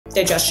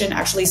digestion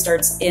actually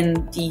starts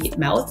in the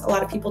mouth. A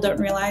lot of people don't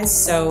realize.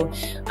 So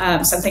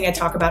something I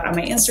talk about on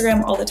my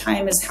Instagram all the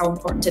time is how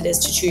important it is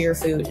to chew your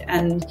food.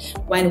 And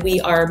when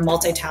we are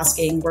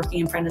multitasking, working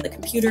in front of the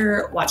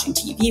computer, watching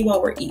TV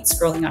while we're eating,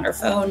 scrolling on our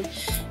phone,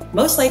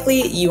 most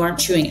likely you aren't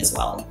chewing as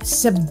well.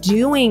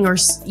 Subduing or,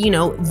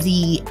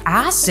 the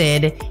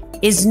acid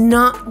is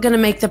not going to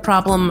make the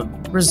problem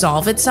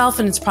resolve itself,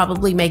 and it's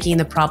probably making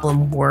the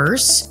problem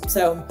worse.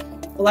 So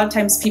a lot of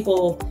times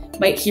people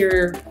might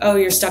hear, oh,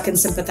 you're stuck in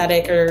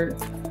sympathetic or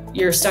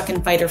you're stuck in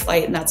fight or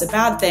flight, and that's a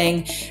bad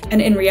thing. And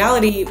in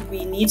reality,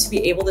 we need to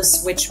be able to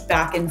switch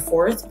back and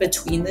forth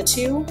between the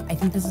two. I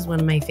think this is one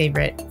of my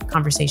favorite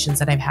conversations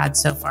that I've had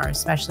so far,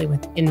 especially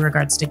in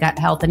regards to gut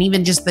health and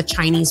even just the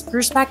Chinese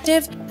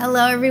perspective.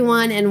 Hello,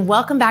 everyone, and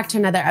welcome back to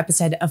another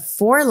episode of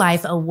For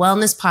Life, a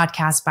wellness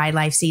podcast by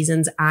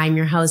LifeSeasons. I'm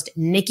your host,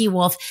 Niki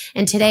Wolf,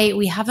 and today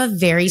we have a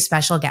very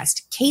special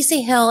guest.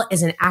 Kacie Hill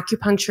is an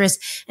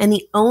acupuncturist and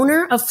the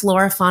owner of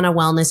Flora Fauna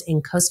Wellness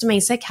in Costa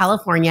Mesa,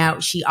 California.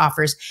 She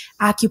offers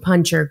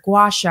acupuncture,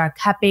 gua sha,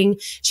 cupping.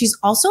 She's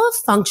also a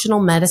functional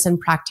medicine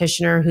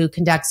practitioner who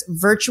conducts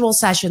virtual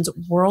sessions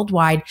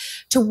worldwide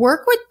to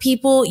work with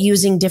people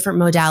using different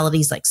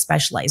modalities like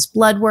specialized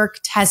blood work,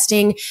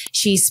 testing.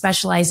 She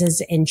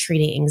specializes in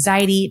treating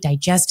anxiety,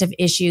 digestive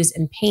issues,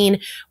 and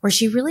pain, where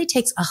she really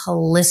takes a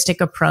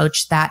holistic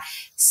approach that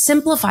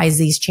simplifies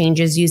these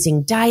changes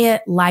using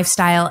diet,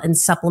 lifestyle, and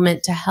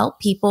supplement to help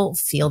people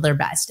feel their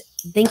best.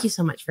 Thank you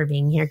so much for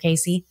being here,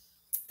 Kacie.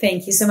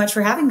 Thank you so much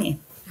for having me.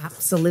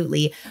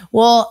 Absolutely.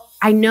 Well,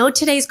 I know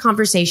today's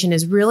conversation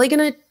is really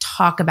going to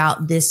talk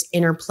about this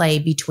interplay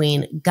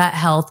between gut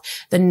health,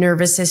 the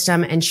nervous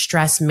system, and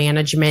stress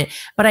management.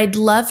 But I'd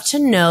love to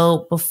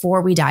know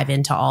before we dive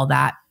into all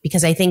that,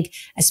 because I think,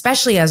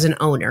 especially as an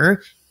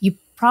owner, you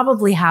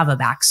probably have a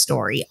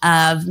backstory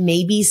of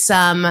maybe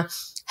some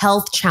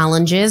health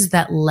challenges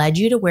that led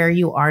you to where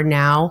you are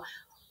now.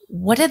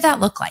 What did that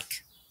look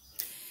like?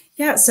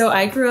 Yeah, so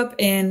I grew up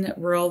in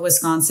rural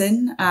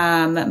Wisconsin.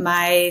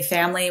 My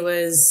family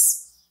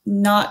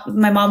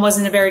my mom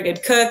wasn't a very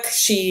good cook.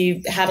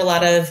 She had a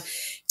lot of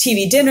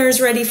TV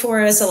dinners ready for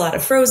us, a lot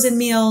of frozen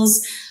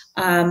meals.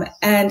 And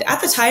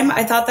at the time,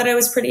 I thought that I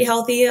was pretty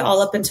healthy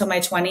all up until my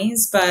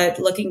 20s. But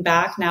looking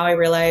back now, I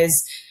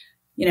realize,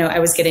 I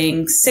was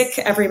getting sick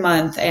every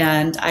month,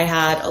 and I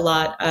had a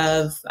lot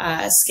of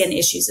skin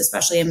issues,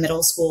 especially in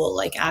middle school,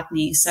 like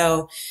acne.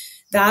 So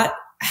that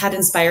had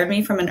inspired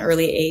me from an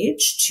early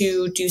age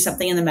to do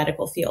something in the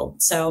medical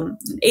field. So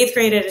in 8th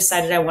grade, I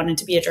decided I wanted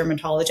to be a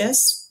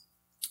dermatologist.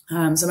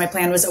 So my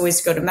plan was always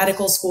to go to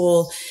medical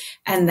school,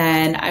 and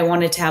then I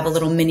wanted to have a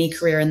little mini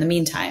career in the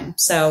meantime.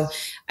 So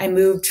I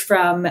moved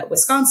from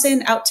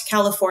Wisconsin out to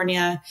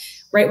California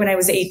right when I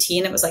was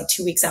 18. It was like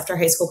 2 weeks after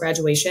high school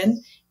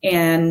graduation.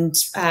 And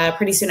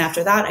pretty soon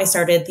after that, I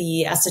started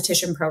the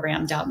esthetician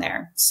program down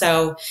there.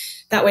 So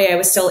that way I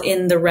was still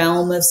in the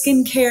realm of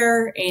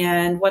skincare.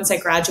 And once I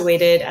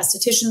graduated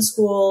esthetician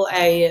school,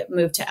 I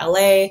moved to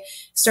LA,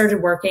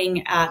 started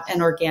working at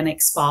an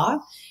organic spa.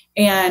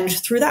 And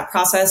through that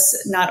process,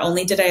 not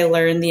only did I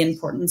learn the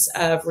importance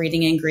of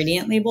reading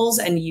ingredient labels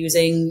and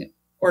using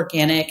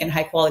organic and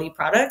high quality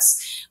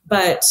products,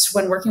 but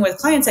when working with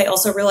clients, I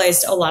also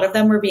realized a lot of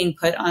them were being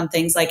put on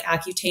things like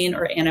Accutane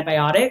or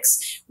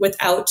antibiotics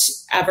without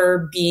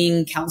ever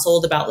being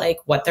counseled about like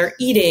what they're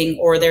eating,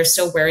 or they're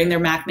still wearing their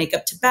MAC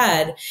makeup to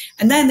bed.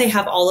 And then they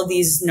have all of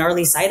these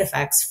gnarly side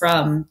effects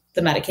from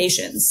the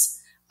medications.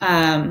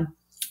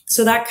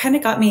 So that kind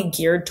of got me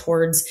geared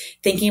towards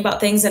thinking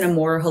about things in a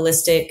more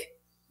holistic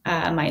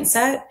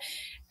mindset.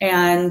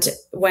 And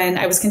when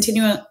I was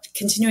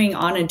continuing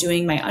on and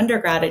doing my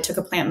undergrad, I took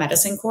a plant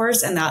medicine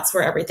course, and that's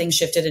where everything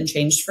shifted and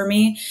changed for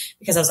me,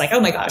 because I was like, oh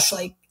my gosh,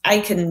 like I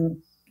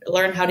can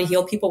learn how to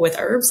heal people with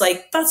herbs.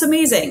 Like that's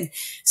amazing.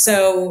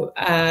 So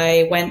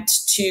I went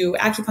to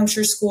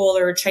acupuncture school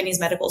or Chinese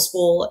medical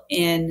school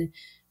in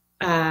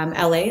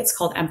LA. It's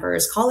called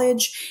Emperor's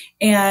College.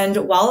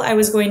 And while I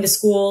was going to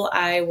school,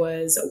 I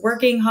was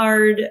working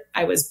hard.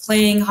 I was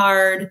playing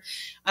hard.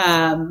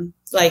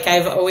 Like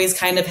I've always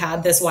kind of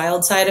had this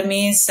wild side of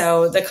me.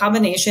 So the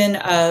combination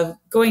of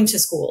going to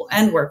school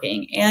and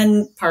working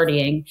and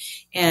partying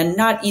and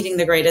not eating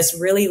the greatest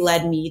really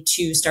led me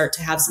to start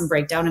to have some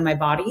breakdown in my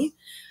body.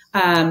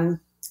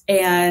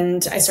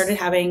 And I started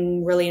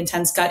having really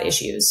intense gut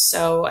issues.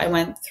 So I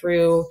went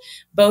through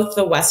both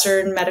the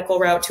Western medical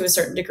route to a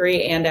certain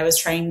degree, and I was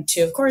trying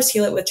to, of course,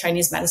 heal it with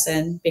Chinese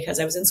medicine because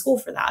I was in school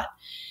for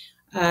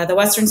that. The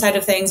Western side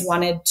of things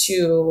wanted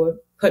to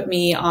put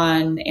me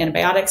on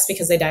antibiotics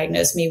because they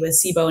diagnosed me with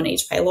SIBO and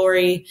H.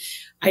 pylori.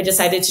 I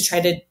decided to try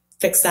to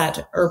fix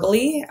that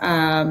herbally,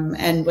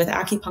 and with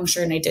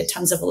acupuncture, and I did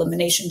tons of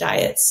elimination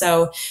diets.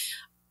 So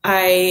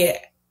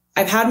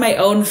I've had my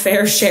own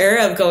fair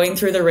share of going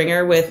through the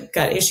ringer with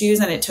gut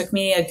issues, and it took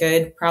me a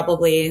good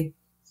probably,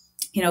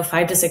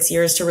 5 to 6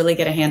 years to really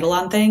get a handle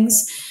on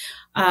things.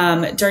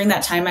 During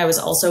that time, I was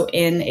also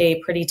in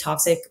a pretty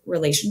toxic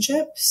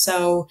relationship.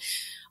 So,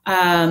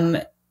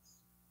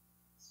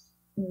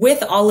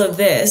 with all of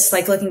this,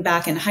 like looking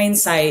back in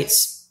hindsight,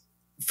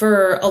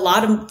 for a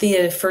lot of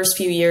the first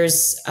few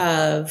years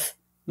of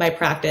my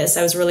practice,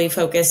 I was really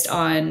focused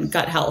on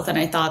gut health. And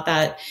I thought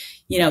that,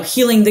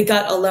 healing the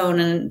gut alone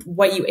and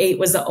what you ate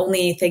was the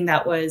only thing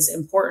that was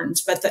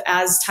important. But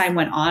as time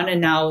went on,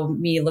 and now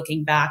me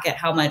looking back at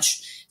how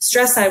much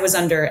stress I was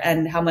under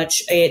and how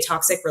much a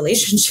toxic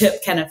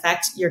relationship can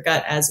affect your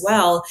gut as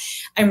well,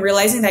 I'm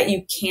realizing that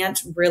you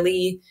can't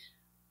really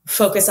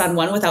focus on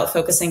one without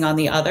focusing on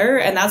the other.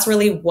 And that's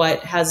really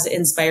what has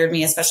inspired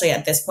me, especially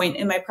at this point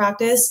in my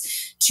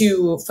practice,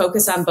 to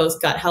focus on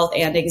both gut health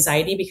and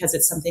anxiety, because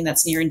it's something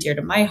that's near and dear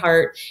to my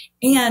heart.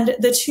 And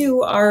the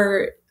two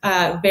are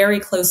very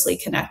closely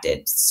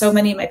connected. So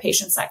many of my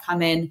patients that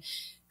come in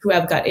who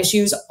have gut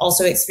issues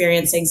also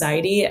experience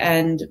anxiety,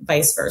 and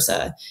vice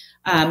versa.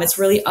 It's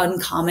really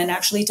uncommon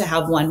actually to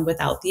have one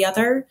without the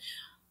other.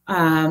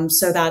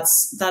 So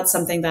that's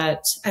something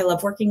that I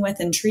love working with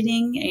and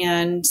treating,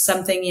 and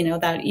something,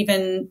 that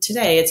even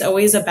today, it's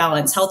always a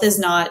balance. Health is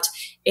not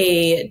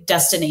a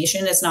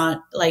destination. It's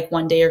not like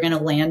one day you're going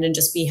to land and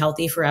just be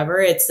healthy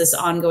forever. It's this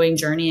ongoing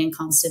journey and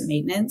constant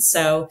maintenance.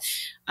 So,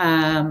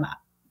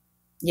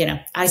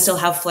 I still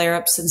have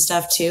flare-ups and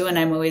stuff too. And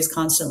I'm always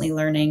constantly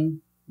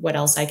learning what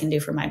else I can do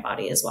for my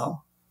body as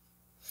well.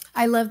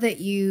 I love that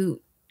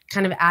you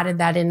kind of added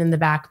that in the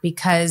back,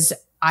 because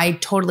I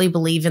totally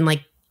believe in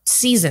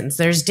seasons.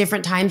 There's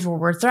different times where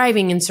we're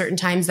thriving and certain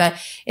times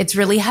that it's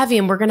really heavy,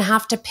 and we're going to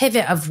have to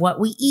pivot of what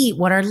we eat,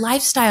 what our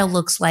lifestyle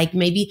looks like,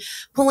 maybe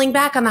pulling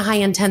back on the high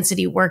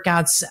intensity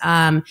workouts.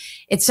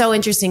 It's so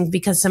interesting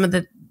because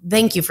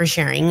thank you for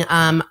sharing.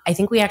 I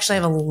think we actually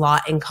have a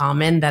lot in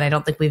common that I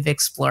don't think we've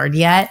explored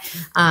yet.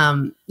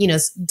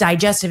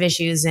 Digestive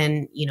issues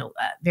and,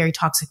 very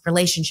toxic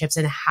relationships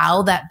and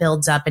how that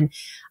builds up. And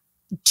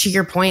to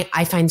your point,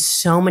 I find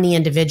so many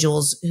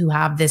individuals who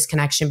have this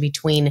connection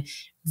between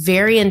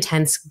very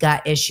intense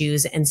gut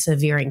issues and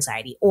severe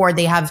anxiety, or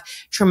they have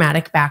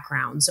traumatic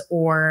backgrounds,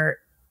 or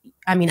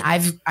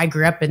I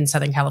grew up in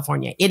Southern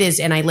California. It is,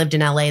 and I lived in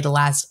LA the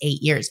last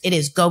 8 years. It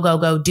is go, go,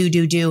 go,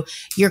 do.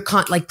 Your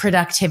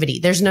productivity.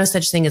 There's no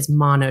such thing as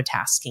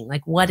monotasking.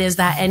 What is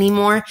that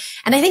anymore?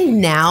 And I think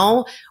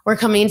now we're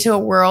coming into a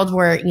world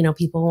where,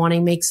 people want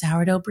to make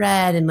sourdough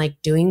bread and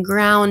doing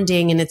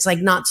grounding, and it's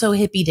not so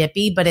hippy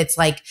dippy, but it's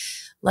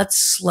let's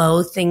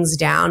slow things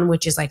down,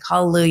 which is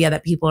hallelujah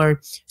that people are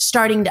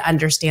starting to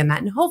understand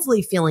that and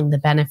hopefully feeling the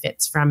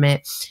benefits from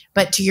it.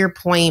 But to your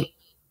point,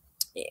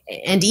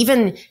 and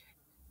even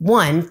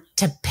one,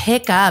 to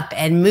pick up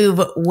and move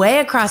way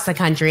across the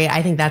country,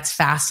 I think that's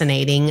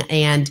fascinating,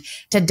 and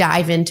to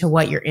dive into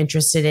what you're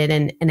interested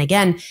in. And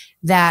again,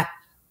 that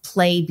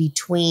play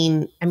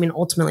between,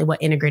 ultimately what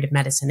integrative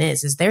medicine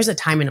is there's a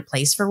time and a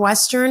place for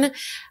Western.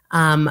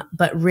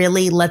 But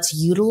really let's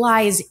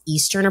utilize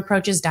Eastern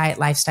approaches, diet,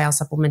 lifestyle,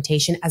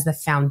 supplementation as the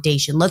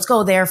foundation. Let's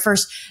go there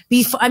first.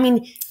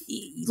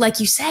 Like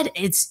you said,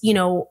 it's,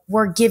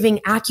 we're giving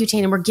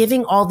Accutane and we're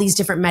giving all these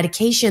different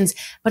medications,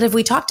 but have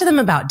we talked to them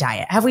about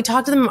diet? Have we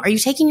talked to them? Are you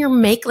taking your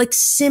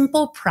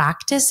simple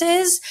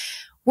practices?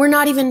 We're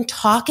not even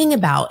talking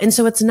about. And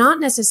so it's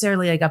not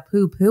necessarily a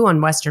poo-poo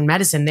on Western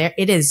medicine.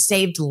 It is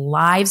saved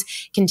lives,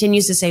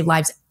 continues to save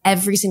lives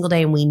every single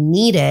day, and we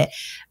need it.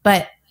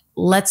 But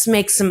let's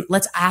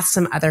ask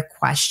some other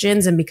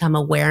questions and become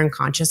aware and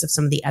conscious of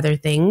some of the other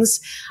things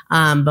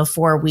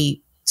before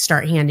we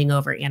start handing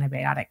over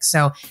antibiotics.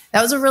 So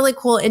that was a really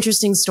cool,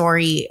 interesting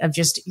story of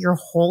just your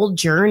whole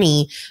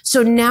journey.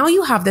 So now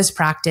you have this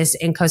practice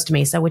in Costa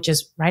Mesa, which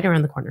is right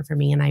around the corner for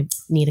me, and I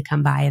need to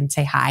come by and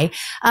say hi.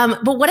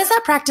 But what does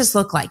that practice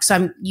look like?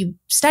 So you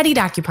studied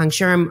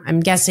acupuncture. I'm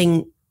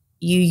guessing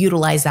you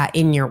utilize that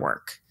in your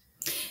work.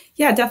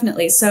 Yeah,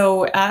 definitely.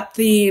 So at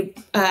the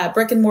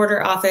brick and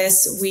mortar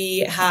office, we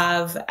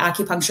have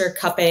acupuncture,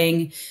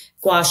 cupping,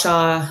 gua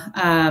sha.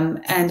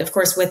 And of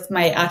course, with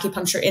my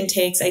acupuncture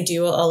intakes, I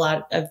do a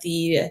lot of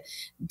the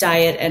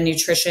diet and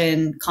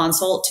nutrition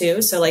consult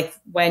too. So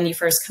when you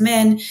first come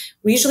in,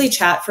 we usually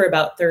chat for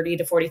about 30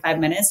 to 45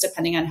 minutes,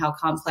 depending on how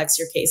complex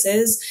your case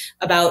is,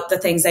 about the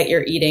things that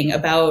you're eating,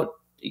 about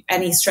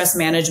any stress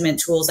management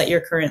tools that you're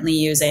currently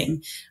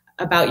using,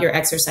 about your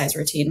exercise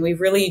routine. We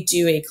really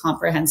do a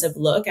comprehensive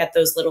look at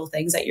those little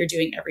things that you're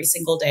doing every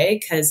single day,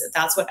 because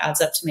that's what adds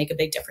up to make a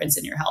big difference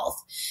in your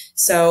health.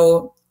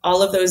 So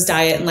all of those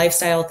diet and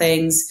lifestyle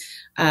things,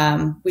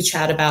 we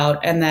chat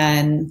about. And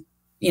then,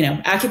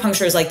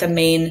 acupuncture is the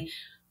main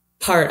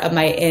part of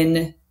my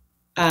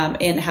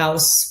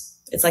in-house.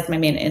 It's my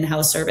main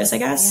in-house service, I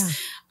guess.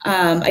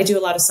 Yeah. I do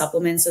a lot of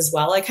supplements as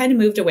well. I kind of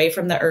moved away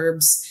from the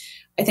herbs.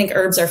 I think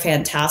herbs are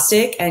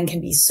fantastic and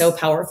can be so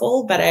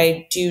powerful, but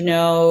I do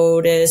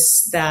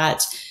notice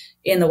that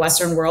in the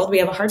Western world, we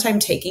have a hard time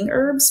taking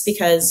herbs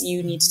because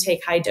you need to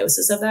take high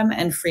doses of them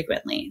and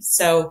frequently.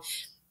 So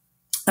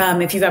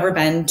if you've ever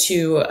been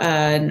to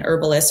an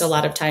herbalist, a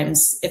lot of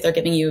times if they're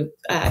giving you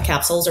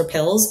capsules or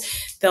pills,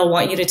 they'll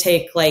want you to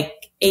take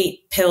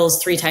 8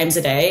 pills 3 times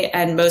a day.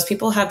 And most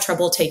people have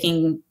trouble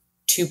taking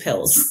 2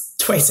 pills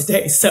twice a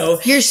day. So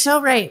you're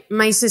so right.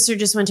 My sister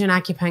just went to an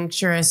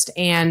acupuncturist,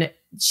 and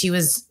she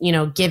was,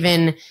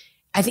 given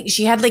I think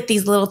she had like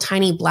these little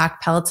tiny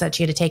black pellets that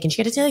she had to take, and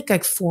she had to take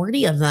like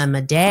 40 of them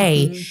a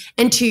day. Mm-hmm.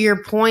 And to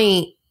your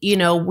point, you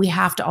know, we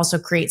have to also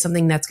create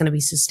something that's going to be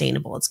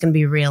sustainable. It's going to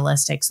be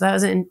realistic. So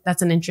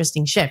that's an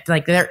interesting shift.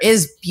 Like there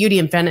is beauty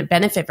and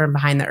benefit from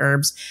behind the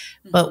herbs,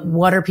 but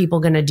what are people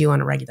going to do on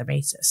a regular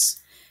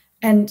basis?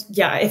 And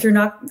yeah, if you're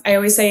not, I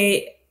always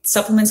say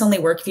supplements only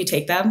work if you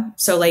take them.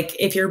 So like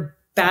if you're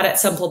bad at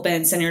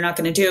supplements and you're not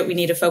going to do it, we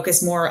need to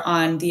focus more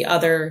on the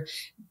other,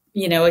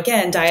 you know,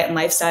 again, diet and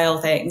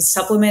lifestyle things.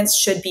 Supplements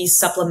should be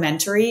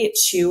supplementary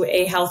to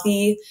a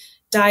healthy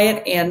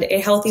diet and a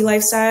healthy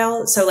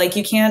lifestyle. So like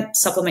you can't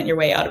supplement your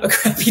way out of a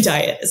crappy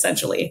diet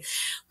essentially.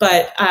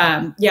 But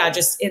yeah,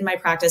 just in my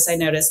practice, I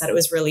noticed that it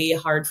was really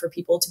hard for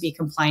people to be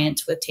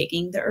compliant with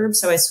taking the herbs.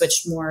 So I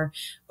switched more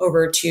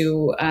over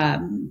to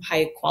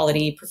high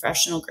quality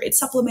professional grade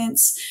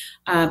supplements.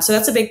 So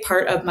that's a big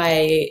part of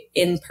my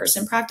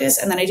in-person practice.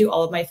 And then I do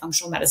all of my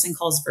functional medicine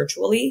calls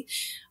virtually.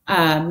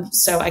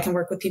 So I can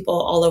work with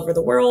people all over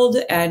the world.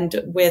 And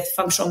with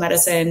functional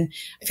medicine,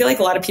 I feel like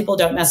a lot of people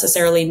don't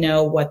necessarily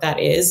know what that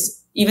is.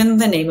 Even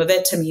the name of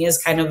it to me is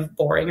kind of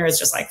boring, or it's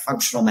just like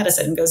functional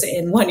medicine goes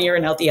in one ear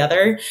and out the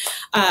other.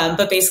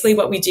 But basically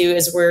what we do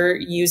is we're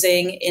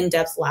using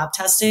in-depth lab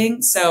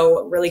testing.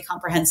 So really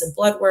comprehensive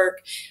blood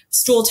work,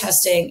 stool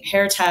testing,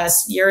 hair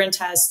tests, urine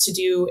tests to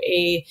do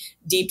a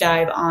deep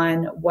dive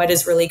on what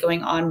is really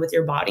going on with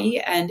your body.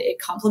 And it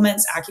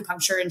complements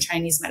acupuncture and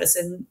Chinese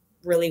medicine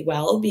really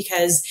well,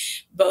 because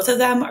both of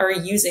them are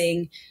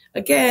using,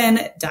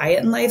 again, diet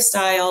and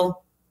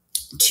lifestyle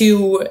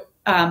to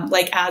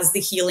like as the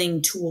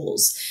healing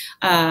tools.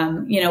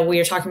 You know, we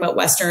were talking about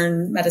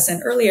Western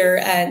medicine earlier,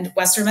 and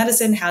Western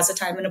medicine has a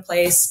time and a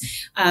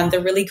place.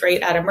 They're really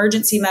great at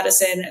emergency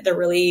medicine. They're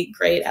really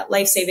great at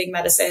life-saving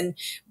medicine.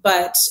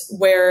 But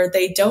where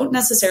they don't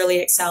necessarily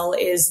excel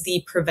is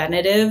the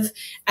preventative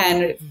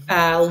and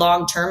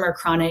long-term or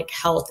chronic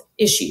health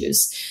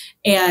issues.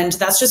 And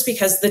that's just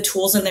because the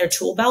tools in their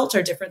tool belt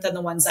are different than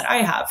the ones that I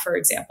have, for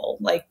example.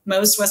 Like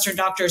most Western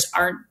doctors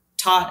aren't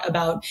taught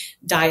about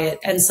diet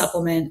and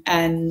supplement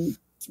and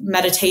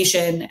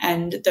meditation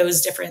and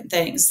those different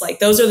things. Like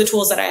those are the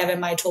tools that I have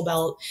in my tool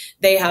belt.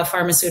 They have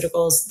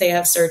pharmaceuticals, they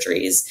have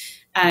surgeries.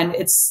 And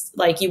it's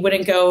like you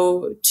wouldn't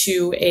go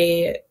to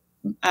a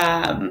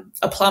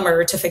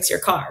plumber to fix your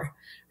car,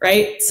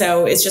 right?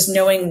 So it's just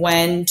knowing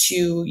when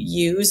to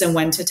use and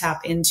when to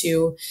tap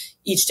into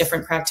each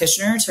different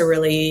practitioner to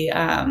really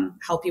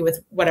help you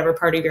with whatever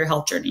part of your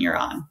health journey you're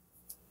on.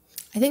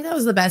 I think that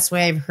was the best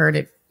way I've heard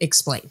it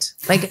explained.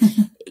 Like,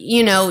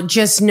 you know,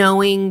 just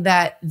knowing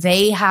that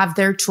they have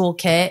their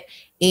toolkit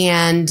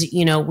and,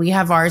 you know, we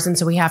have ours. And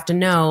so we have to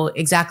know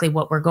exactly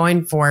what we're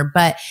going for.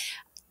 But,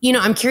 you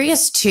know, I'm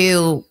curious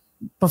too,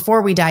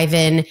 before we dive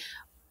in,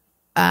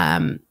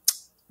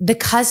 the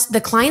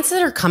clients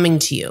that are coming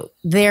to you,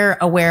 they're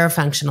aware of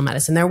functional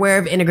medicine, they're aware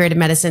of integrated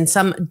medicine,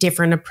 some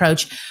different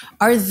approach.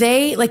 Are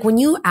they, like, when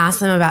you ask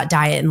them about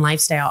diet and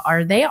lifestyle,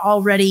 are they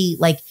already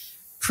like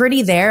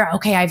pretty there?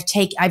 Okay,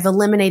 I've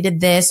eliminated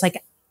this.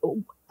 Like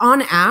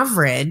on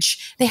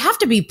average, they have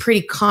to be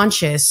pretty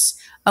conscious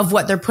of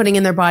what they're putting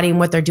in their body and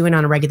what they're doing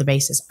on a regular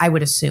basis, I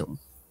would assume.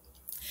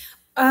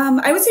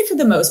 I would say for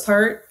the most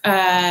part,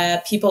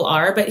 people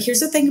are, but here's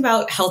the thing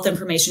about health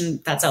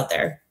information that's out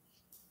there.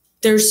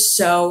 There's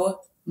so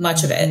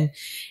much of it,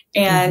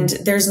 and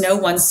there's no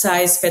one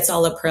size fits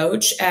all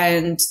approach.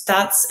 And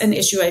that's an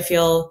issue. I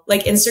feel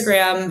like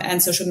Instagram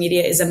and social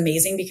media is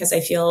amazing because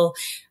I feel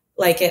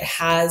like it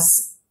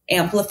has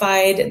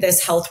amplified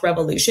this health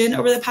revolution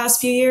over the past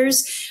few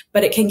years,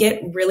 but it can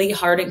get really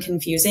hard and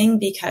confusing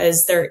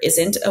because there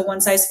isn't a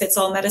one size fits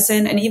all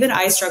medicine. And even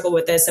I struggle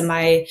with this in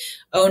my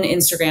own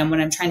Instagram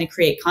when I'm trying to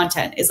create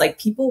content, is like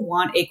people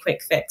want a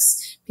quick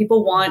fix.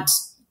 People want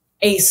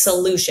a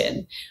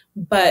solution,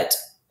 but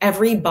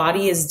every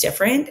body is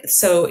different.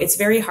 So it's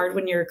very hard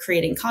when you're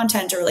creating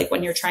content or like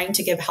when you're trying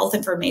to give health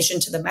information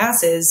to the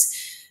masses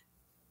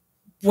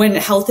when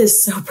health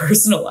is so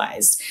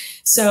personalized.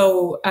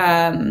 So,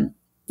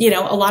 you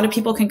know, a lot of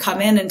people can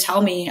come in and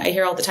tell me, I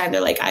hear all the time,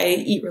 they're like, I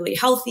eat really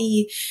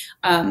healthy,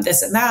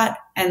 this and that.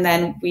 And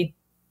then we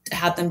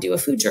have them do a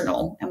food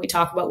journal and we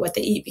talk about what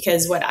they eat,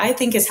 because what I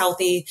think is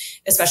healthy,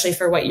 especially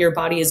for what your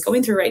body is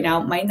going through right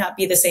now, might not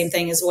be the same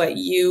thing as what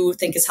you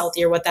think is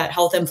healthy or what that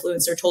health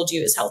influencer told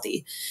you is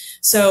healthy.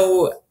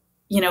 So,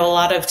 you know, a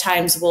lot of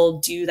times we'll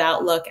do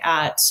that look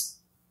at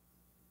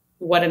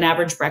what an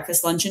average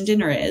breakfast, lunch, and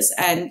dinner is.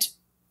 And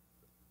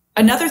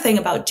another thing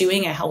about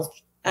doing a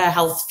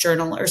health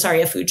journal, or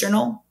sorry, a food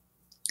journal,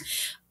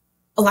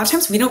 a lot of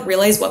times we don't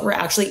realize what we're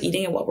actually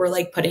eating and what we're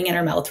like putting in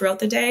our mouth throughout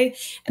the day.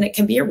 And it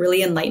can be a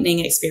really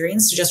enlightening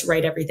experience to just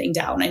write everything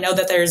down. I know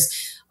that there's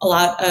a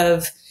lot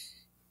of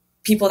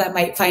people that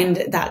might find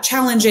that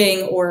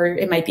challenging, or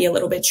it might be a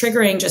little bit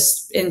triggering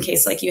just in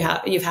case like you've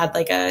had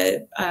like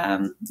a,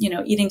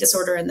 eating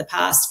disorder in the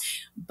past.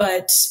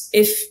 But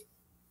if,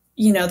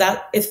 you know,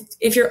 that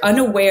if you're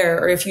unaware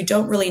or if you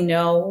don't really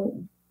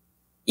know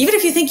even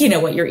if you think you know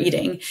what you're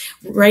eating,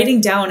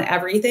 writing down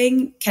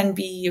everything can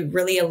be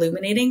really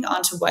illuminating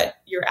onto what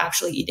you're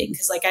actually eating.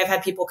 Cause like I've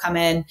had people come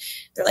in,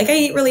 they're like, I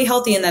eat really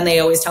healthy. And then they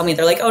always tell me,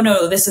 they're like, oh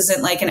no, this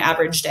isn't like an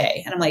average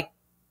day. And I'm like,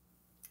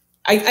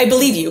 I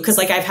believe you. Cause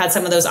like I've had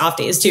some of those off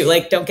days too.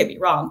 Like, don't get me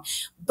wrong,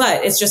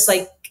 but it's just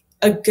like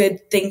a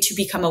good thing to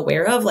become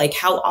aware of. Like,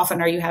 how often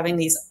are you having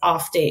these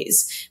off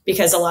days?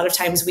 Because a lot of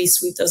times we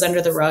sweep those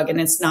under the rug and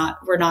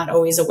we're not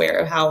always aware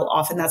of how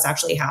often that's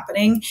actually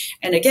happening.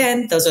 And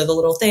again, those are the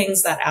little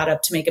things that add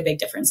up to make a big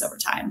difference over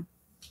time.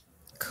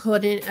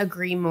 Couldn't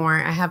agree more.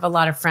 I have a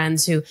lot of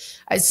friends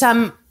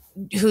some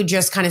who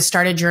just kind of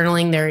started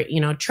journaling.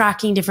 They're,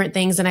 tracking different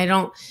things. And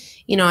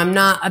I'm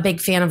not a big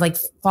fan of like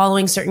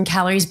following certain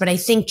calories, but I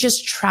think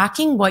just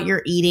tracking what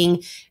you're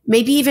eating,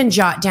 maybe even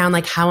jot down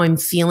like how I'm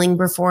feeling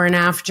before and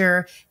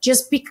after,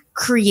 just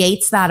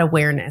creates that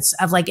awareness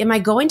of like, am I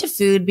going to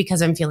food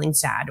because I'm feeling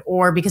sad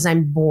or because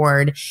I'm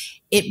bored?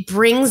 It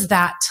brings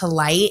that to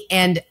light.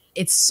 And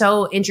it's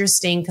so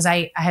interesting because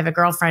I have a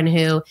girlfriend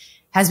who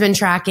has been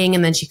tracking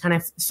and then she kind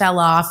of fell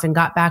off and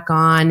got back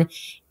on.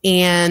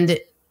 And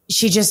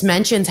she just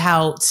mentions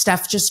how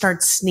stuff just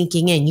starts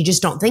sneaking in. You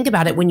just don't think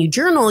about it. When you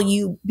journal,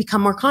 you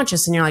become more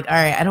conscious and you're like, all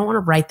right, I don't want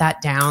to write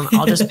that down.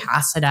 I'll just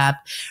pass it up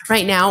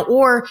right now.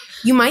 Or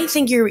you might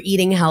think you're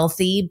eating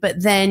healthy,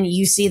 but then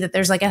you see that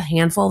there's like a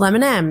handful of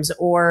M&Ms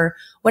or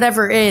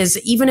whatever it is,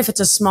 even if it's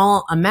a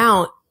small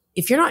amount.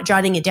 If you're not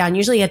jotting it down,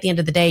 usually at the end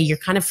of the day, you're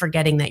kind of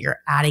forgetting that you're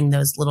adding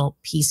those little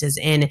pieces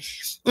in.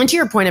 And to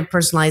your point of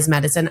personalized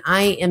medicine,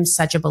 I am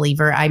such a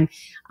believer. I'm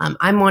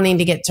wanting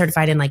to get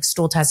certified in like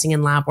stool testing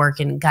and lab work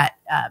and gut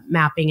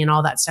mapping and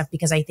all that stuff,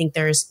 because I think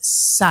there's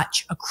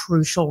such a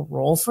crucial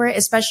role for it,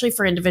 especially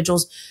for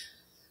individuals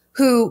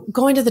who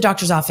go into the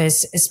doctor's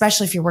office,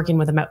 especially if you're working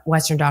with a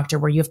Western doctor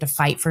where you have to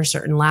fight for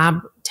certain lab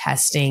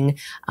testing,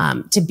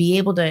 to be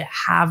able to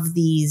have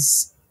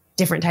these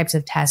different types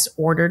of tests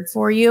ordered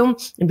for you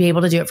and be able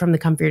to do it from the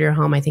comfort of your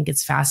home. I think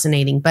it's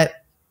fascinating, but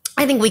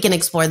I think we can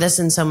explore this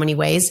in so many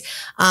ways.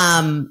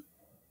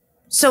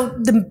 So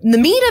the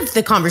meat of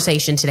the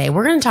conversation today,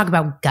 we're going to talk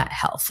about gut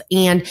health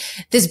and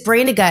this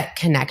brain to gut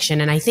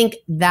connection. And I think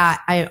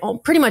that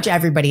pretty much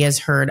everybody has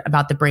heard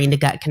about the brain to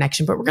gut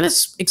connection, but we're going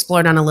to explore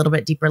it on a little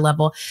bit deeper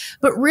level.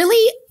 But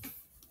really,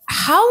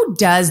 how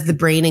does the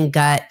brain and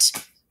gut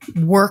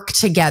work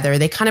together?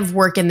 They kind of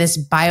work in this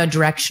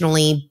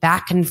biodirectionally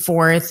back and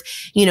forth.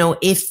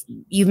 If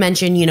you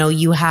mentioned,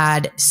 you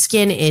had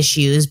skin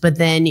issues, but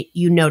then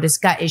you notice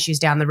gut issues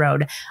down the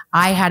road.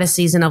 I had a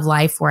season of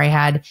life where I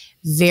had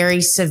very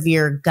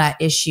severe gut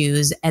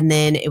issues. And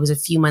then it was a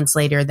few months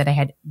later that I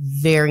had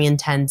very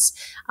intense,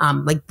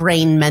 like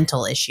brain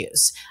mental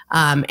issues,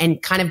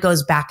 and kind of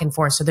goes back and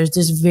forth. So there's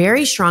this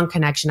very strong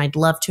connection. I'd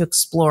love to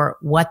explore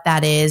what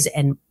that is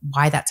and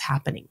why that's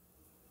happening.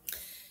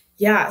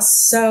 Yeah.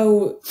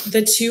 So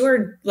the two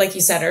are, like you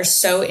said, are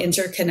so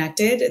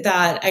interconnected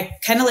that I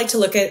kind of like to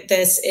look at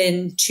this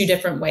in two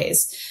different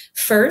ways.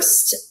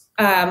 First,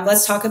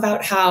 let's talk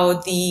about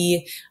how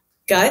the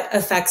gut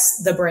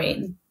affects the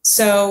brain.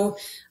 So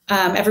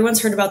everyone's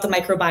heard about the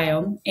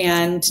microbiome,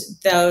 and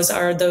those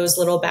are those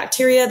little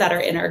bacteria that are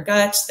in our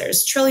gut.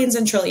 There's trillions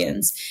and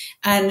trillions,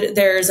 and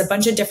there's a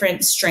bunch of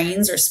different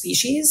strains or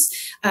species,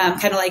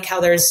 kind of like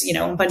how there's,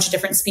 a bunch of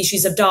different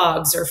species of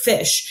dogs or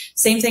fish.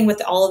 Same thing with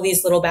all of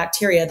these little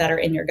bacteria that are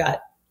in your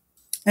gut.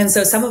 And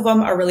so some of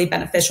them are really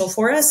beneficial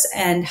for us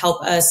and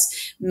help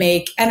us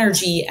make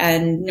energy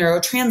and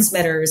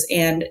neurotransmitters,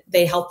 and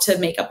they help to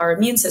make up our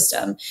immune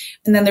system.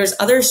 And then there's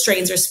other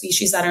strains or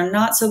species that are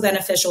not so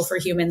beneficial for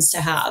humans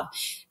to have.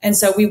 And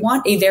so we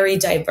want a very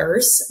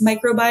diverse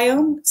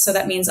microbiome. So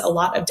that means a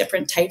lot of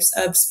different types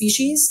of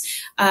species.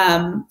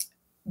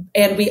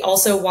 And we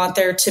also want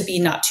there to be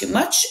not too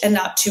much and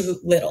not too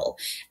little.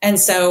 And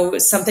so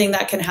something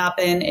that can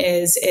happen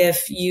is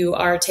if you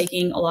are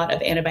taking a lot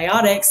of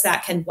antibiotics,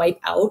 that can wipe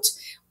out,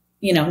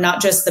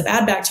 not just the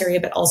bad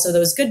bacteria, but also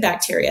those good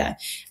bacteria.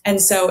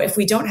 And so if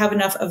we don't have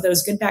enough of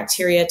those good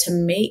bacteria to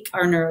make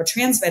our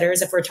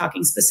neurotransmitters, if we're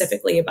talking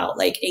specifically about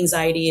like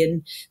anxiety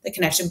and the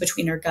connection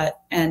between our gut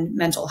and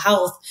mental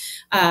health,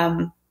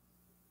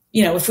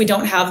 if we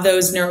don't have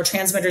those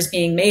neurotransmitters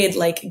being made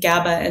like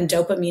GABA and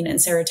dopamine and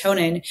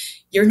serotonin,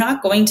 you're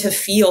not going to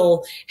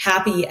feel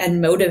happy and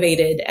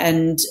motivated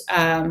and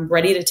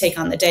ready to take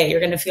on the day.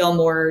 You're going to feel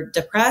more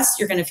depressed.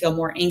 You're going to feel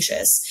more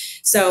anxious.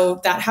 So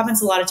that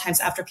happens a lot of times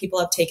after people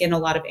have taken a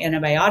lot of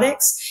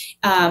antibiotics.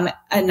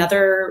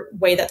 Another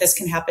way that this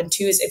can happen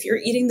too is if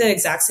you're eating the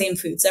exact same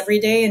foods every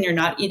day and you're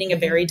not eating a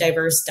very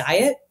diverse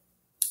diet.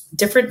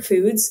 Different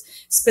foods,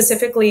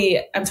 specifically,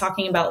 I'm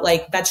talking about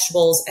like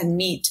vegetables and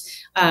meat,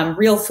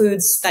 real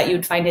foods that you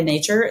would find in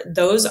nature.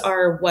 Those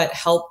are what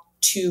help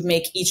to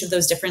make each of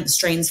those different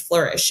strains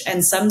flourish.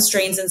 And some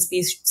strains and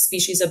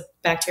species of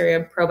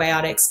bacteria,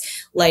 probiotics,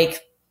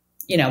 like,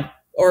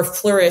 or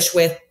flourish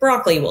with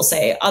broccoli, we'll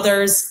say.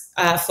 Others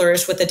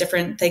flourish with the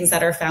different things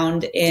that are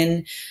found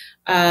in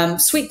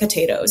sweet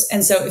potatoes.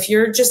 And so if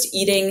you're just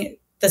eating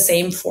the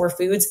same 4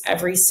 foods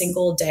every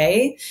single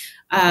day,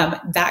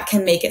 that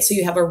can make it so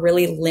you have a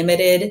really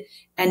limited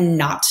and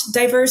not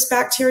diverse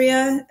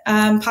bacteria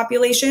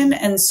population.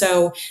 And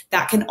so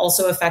that can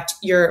also affect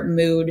your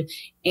mood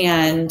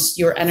and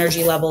your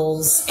energy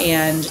levels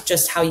and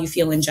just how you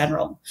feel in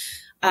general.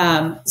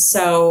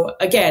 So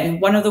again,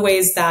 one of the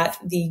ways that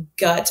the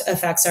gut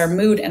affects our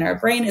mood and our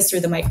brain is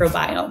through the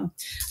microbiome.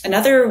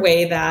 Another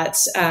way that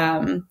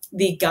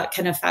the gut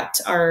can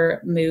affect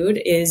our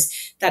mood is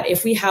that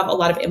if we have a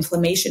lot of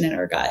inflammation in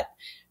our gut,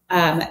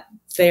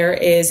 there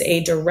is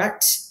a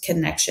direct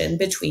connection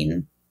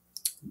between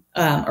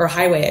or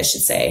highway, I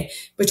should say,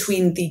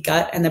 between the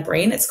gut and the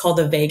brain. It's called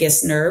the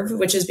vagus nerve,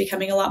 which is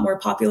becoming a lot more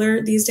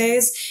popular these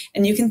days.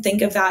 And you can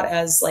think of that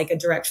as like a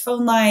direct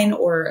phone line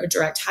or a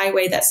direct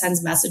highway that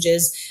sends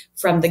messages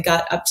from the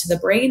gut up to the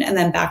brain and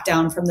then back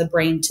down from the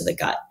brain to the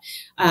gut.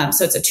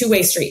 So it's a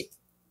two-way street.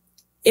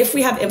 If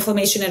we have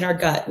inflammation in our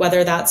gut,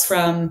 whether that's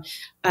from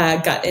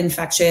gut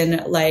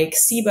infection like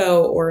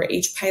SIBO or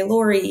H.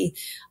 pylori,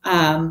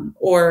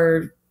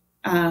 or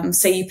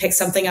say you pick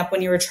something up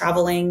when you were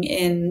traveling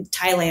in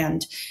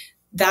Thailand,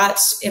 that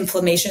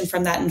inflammation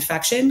from that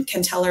infection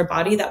can tell our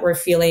body that we're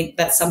feeling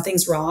that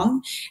something's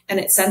wrong. And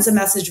it sends a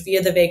message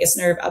via the vagus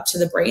nerve up to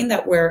the brain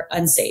that we're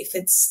unsafe.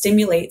 It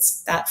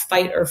stimulates that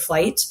fight or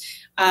flight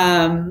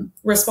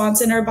response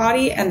in our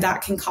body. And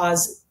that can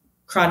cause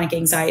chronic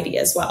anxiety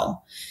as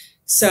well.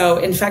 So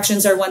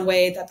infections are one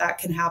way that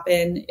can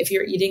happen. If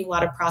you're eating a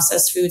lot of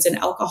processed foods and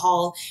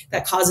alcohol,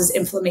 that causes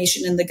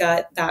inflammation in the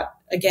gut, that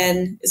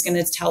again is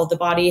going to tell the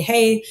body,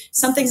 hey,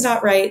 something's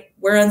not right.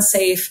 We're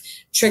unsafe.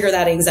 Trigger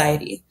that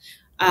anxiety.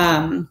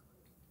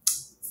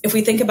 If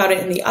we think about it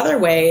in the other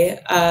way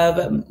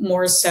of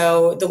more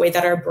so the way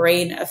that our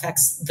brain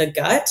affects the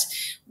gut,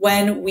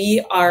 when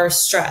we are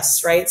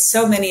stressed, right?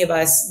 So many of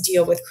us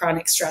deal with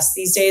chronic stress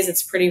these days.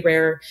 It's pretty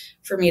rare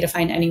for me to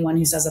find anyone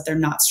who says that they're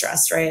not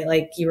stressed, right?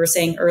 Like you were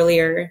saying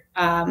earlier,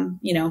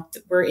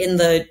 we're in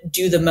the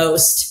do the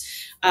most,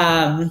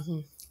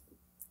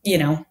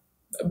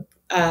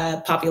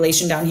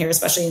 population down here,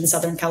 especially in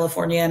Southern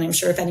California. And I'm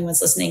sure if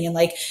anyone's listening in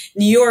like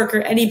New York or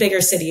any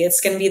bigger city,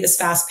 it's going to be this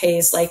fast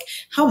pace. Like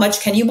how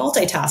much can you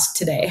multitask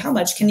today? How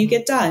much can you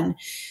get done?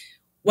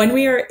 When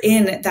we are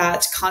in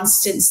that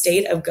constant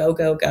state of go,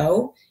 go,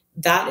 go,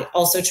 that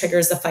also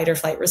triggers the fight or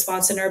flight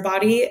response in our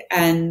body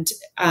and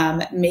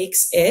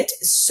makes it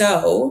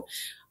so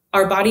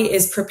our body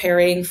is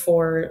preparing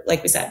for,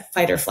 like we said,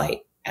 fight or flight.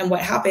 And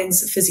what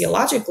happens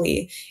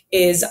physiologically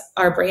is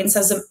our brain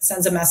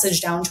sends a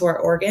message down to our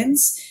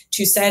organs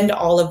to send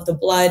all of the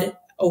blood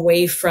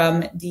away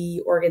from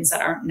the organs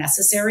that aren't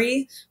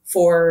necessary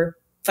for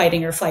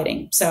fighting or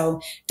flighting.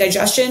 So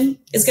digestion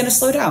is going to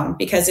slow down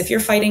because if you're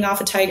fighting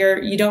off a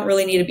tiger, you don't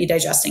really need to be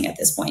digesting at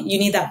this point. You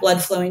need that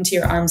blood flowing to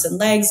your arms and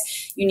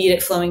legs. You need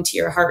it flowing to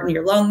your heart and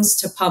your lungs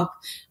to pump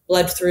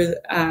blood through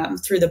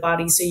the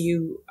body so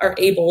you are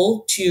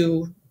able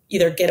to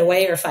either get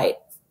away or fight.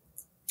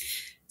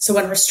 So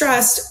when we're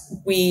stressed,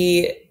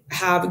 we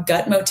have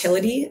gut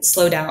motility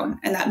slow down.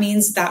 And that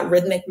means that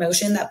rhythmic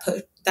motion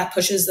that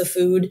pushes the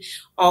food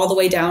all the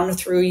way down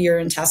through your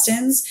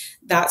intestines,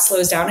 that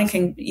slows down and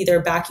can either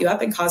back you up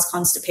and cause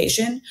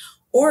constipation,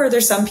 or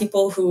there's some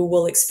people who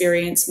will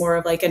experience more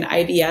of like an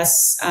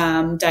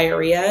IBS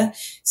diarrhea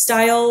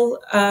style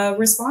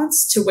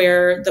response to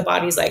where the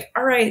body's like,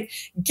 all right,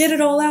 get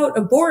it all out,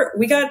 abort.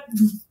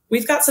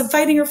 We've got some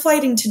fighting or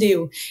flighting to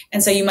do.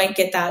 And so you might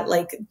get that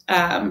like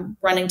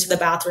running to the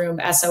bathroom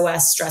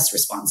SOS stress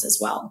response as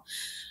well.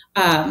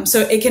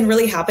 So it can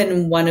really happen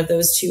in one of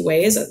those two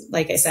ways.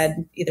 Like I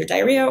said, either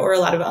diarrhea or a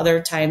lot of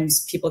other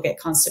times people get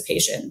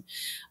constipation.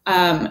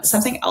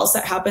 Something else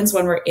that happens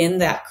when we're in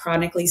that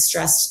chronically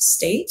stressed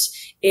state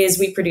is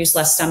we produce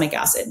less stomach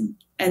acid.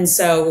 And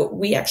so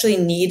we actually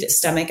need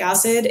stomach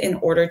acid in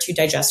order to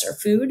digest our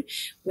food.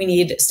 We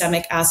need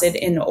stomach acid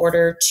in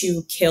order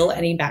to kill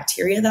any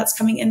bacteria that's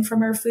coming in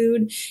from our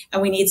food. And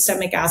we need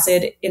stomach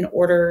acid in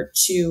order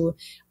to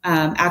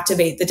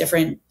activate the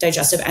different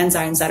digestive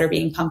enzymes that are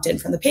being pumped in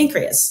from the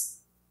pancreas.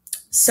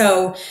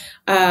 So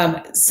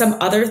some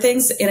other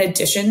things in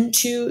addition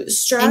to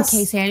stress.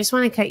 And Kacie, I just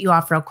want to cut you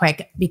off real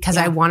quick because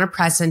I want to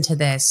press into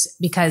this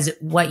because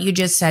what you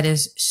just said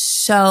is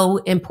so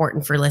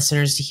important for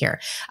listeners to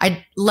hear.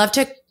 I'd love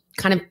to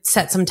kind of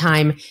set some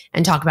time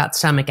and talk about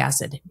stomach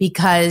acid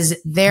because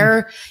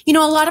a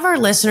lot of our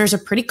listeners are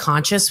pretty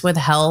conscious with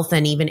health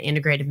and even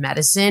integrative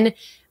medicine.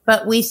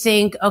 But we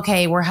think,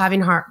 okay, we're having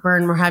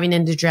heartburn, we're having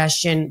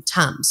indigestion,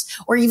 Tums,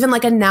 or even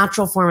like a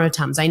natural form of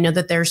Tums. I know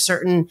that there are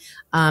certain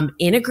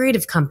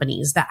integrative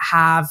companies that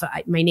have,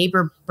 my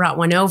neighbor brought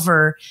one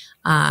over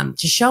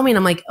to show me. And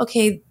I'm like,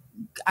 okay,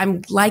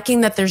 I'm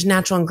liking that there's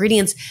natural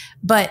ingredients,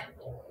 but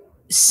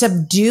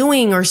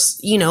subduing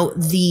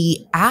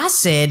the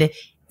acid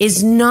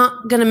is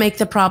not going to make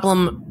the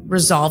problem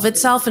resolve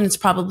itself. And it's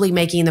probably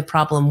making the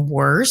problem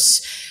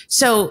worse.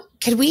 So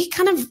could we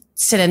kind of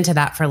sit into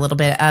that for a little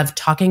bit of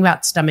talking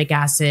about stomach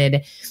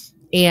acid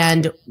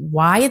and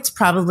why it's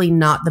probably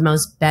not the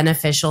most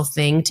beneficial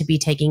thing to be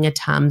taking a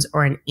Tums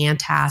or an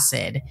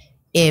antacid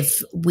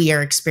if we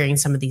are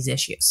experiencing some of these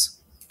issues?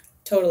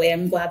 Totally.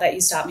 I'm glad that you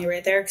stopped me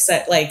right there because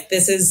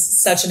this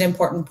is such an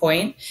important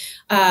point.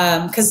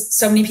 Because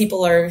so many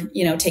people are,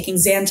 taking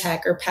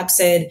Zantac or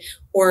Pepcid,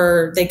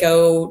 or they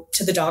go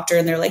to the doctor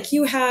and they're like,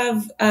 you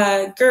have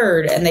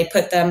GERD, and they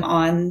put them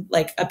on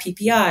like a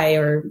PPI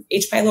or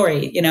H.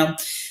 pylori.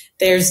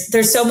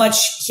 There's so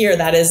much here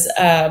that is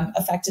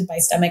affected by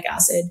stomach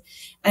acid.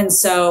 And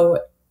so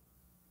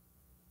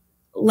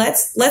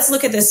let's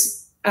look at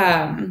this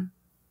from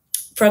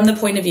the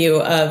point of view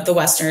of the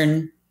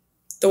Western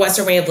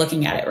way of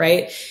looking at it,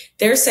 right?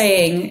 They're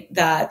saying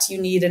that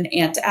you need an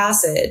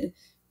antacid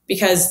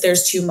because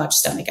there's too much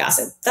stomach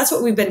acid. That's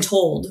what we've been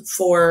told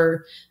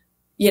for,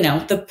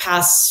 the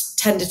past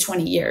 10 to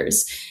 20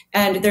 years.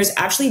 And there's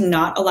actually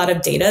not a lot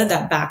of data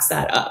that backs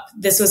that up.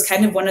 This was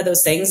kind of one of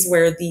those things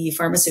where the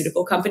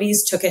pharmaceutical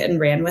companies took it and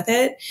ran with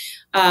it.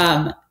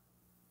 And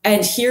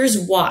here's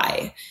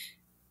why.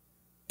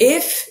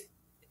 If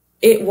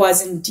it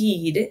was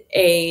indeed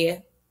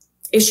a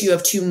issue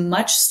of too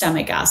much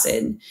stomach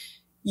acid,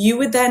 you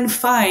would then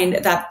find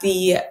that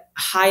the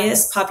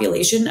highest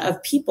population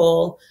of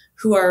people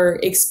who are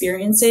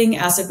experiencing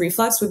acid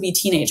reflux would be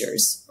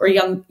teenagers or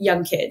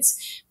young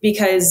kids,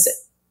 because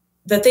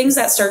the things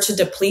that start to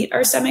deplete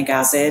our stomach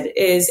acid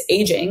is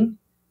aging,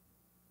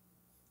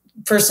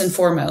 first and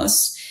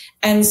foremost.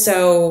 And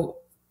so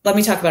let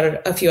me talk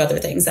about a few other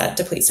things that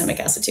deplete stomach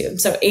acid too.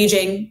 So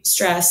aging,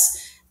 stress,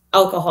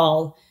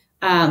 alcohol,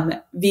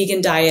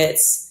 vegan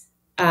diets.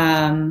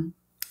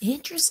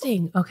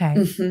 Interesting. Okay.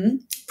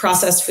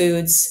 Processed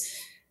foods.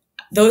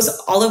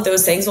 All of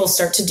those things will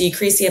start to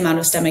decrease the amount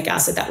of stomach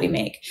acid that we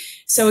make.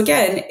 So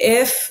again,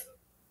 if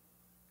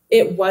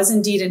it was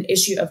indeed an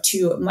issue of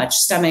too much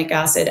stomach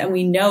acid, and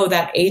we know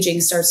that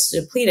aging starts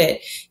to deplete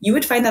it, you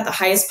would find that the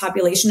highest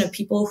population of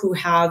people who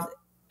have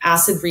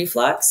acid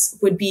reflux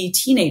would be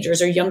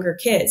teenagers or younger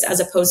kids as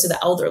opposed to the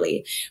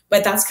elderly.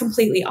 But that's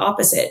completely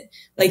opposite.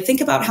 Like,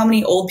 think about how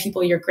many old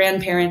people, your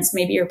grandparents,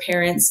 maybe your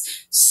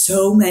parents,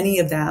 so many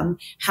of them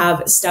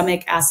have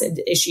stomach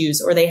acid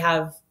issues, or they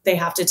have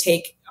to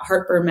take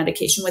heartburn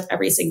medication with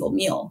every single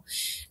meal.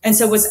 And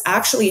so what's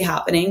actually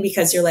happening,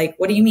 because you're like,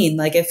 what do you mean?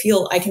 Like,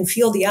 I can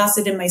feel the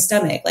acid in my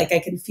stomach. Like, I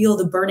can feel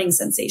the burning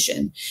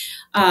sensation.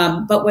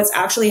 But what's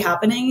actually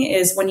happening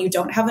is when you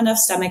don't have enough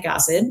stomach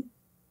acid,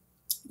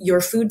 your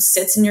food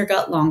sits in your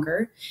gut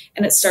longer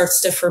and it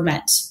starts to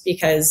ferment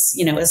because,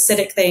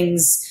 acidic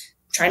things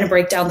trying to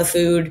break down the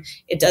food,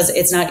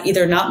 it's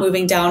not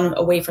moving down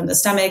away from the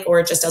stomach, or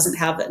it just doesn't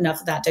have enough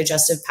of that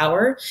digestive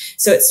power.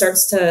 So it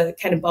starts to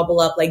kind of bubble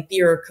up like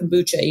beer or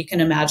kombucha. You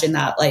can imagine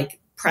that like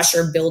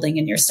pressure building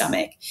in your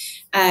stomach.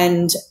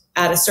 And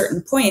at a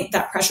certain point,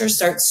 that pressure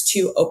starts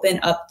to open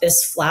up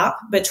this flap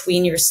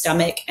between your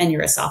stomach and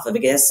your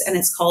esophagus. And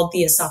it's called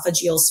the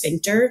esophageal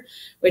sphincter,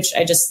 which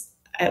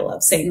I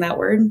love saying that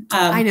word.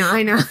 I know.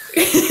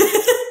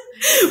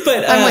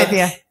 But I'm with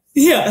you.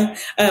 Yeah.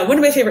 One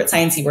of my favorite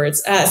sciencey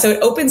words. So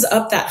it opens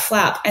up that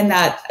flap, and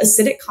that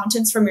acidic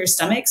contents from your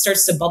stomach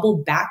starts to bubble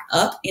back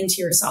up into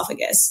your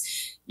esophagus.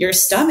 Your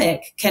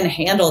stomach can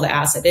handle the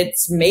acid.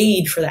 It's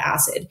made for the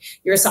acid.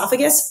 Your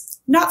esophagus,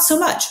 not so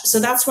much. So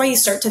that's why you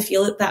start to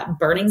feel that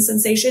burning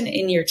sensation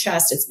in your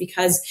chest. It's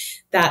because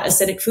that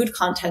acidic food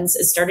contents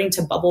is starting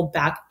to bubble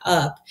back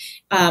up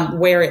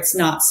where it's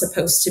not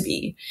supposed to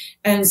be.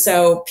 And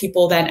so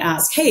people then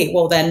ask, hey,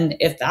 well then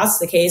if that's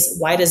the case,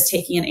 why does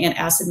taking an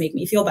antacid make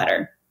me feel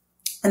better?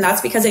 And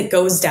that's because it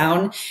goes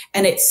down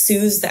and it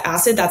soothes the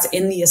acid that's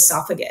in the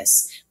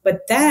esophagus.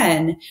 But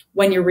then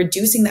when you're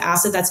reducing the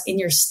acid that's in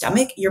your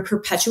stomach, you're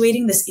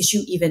perpetuating this issue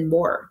even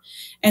more.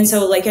 And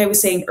so like I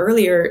was saying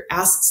earlier,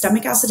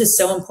 stomach acid is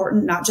so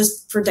important, not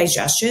just for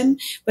digestion,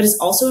 but it's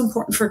also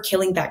important for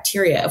killing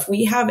bacteria. If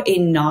we have a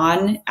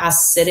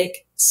non-acidic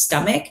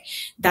stomach,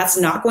 that's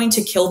not going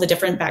to kill the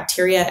different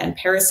bacteria and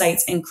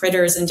parasites and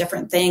critters and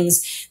different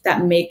things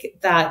that make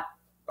that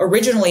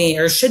originally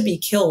or should be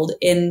killed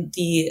in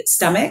the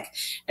stomach,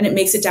 and it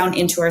makes it down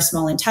into our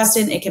small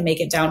intestine. It can make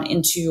it down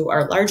into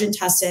our large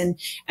intestine.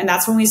 And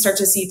that's when we start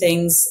to see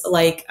things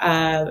like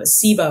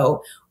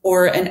SIBO,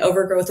 or an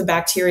overgrowth of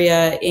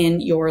bacteria in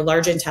your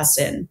large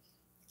intestine.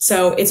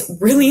 So it's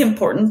really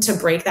important to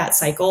break that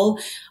cycle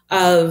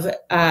of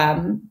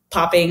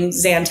popping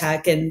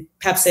Zantac and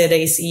Pepcid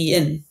AC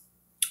and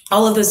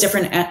all of those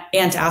different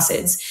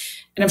antacids.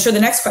 And I'm sure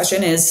the next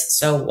question is,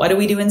 so what do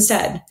we do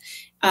instead?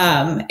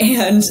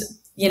 And,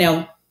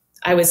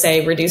 I would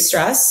say reduce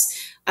stress,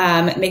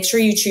 make sure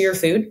you chew your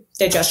food.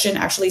 Digestion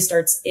actually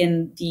starts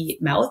in the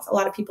mouth. A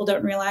lot of people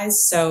don't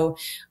realize. So,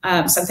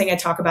 something I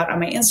talk about on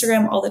my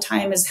Instagram all the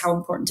time is how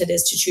important it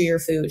is to chew your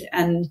food.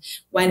 And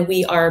when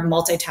we are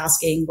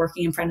multitasking,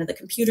 working in front of the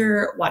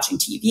computer, watching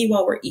TV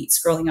while we're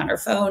scrolling on our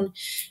phone,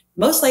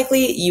 most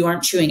likely you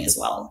aren't chewing as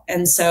well.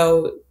 And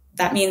so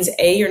that means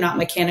A, you're not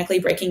mechanically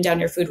breaking down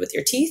your food with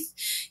your teeth.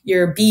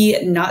 You're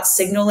B, not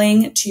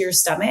signaling to your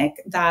stomach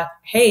that,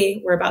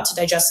 hey, we're about to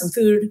digest some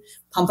food,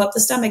 pump up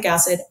the stomach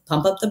acid,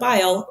 pump up the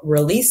bile,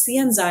 release the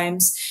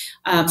enzymes.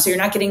 So you're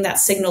not getting that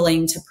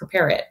signaling to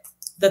prepare it.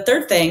 The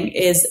third thing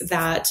is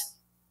that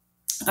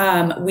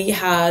we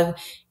have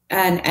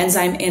an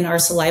enzyme in our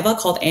saliva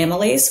called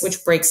amylase,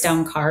 which breaks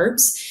down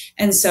carbs.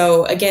 And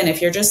so again,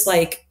 if you're just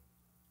like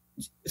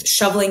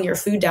shoveling your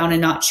food down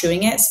and not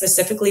chewing it,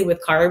 specifically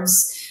with carbs,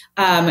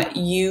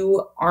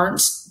 you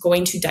aren't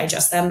going to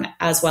digest them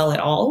as well at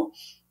all.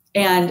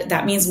 And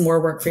that means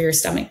more work for your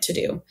stomach to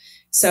do.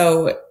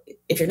 So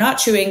if you're not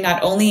chewing,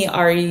 not only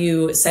are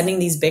you sending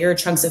these bigger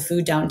chunks of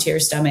food down to your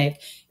stomach,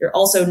 you're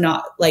also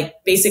not like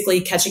basically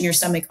catching your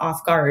stomach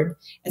off guard.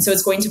 And so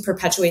it's going to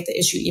perpetuate the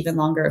issue even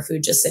longer of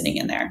food just sitting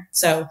in there.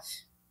 So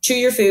chew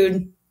your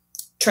food,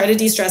 try to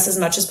de-stress as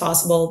much as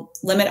possible,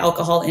 limit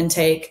alcohol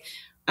intake,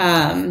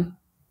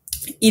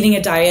 eating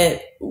a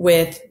diet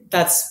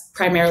that's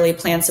primarily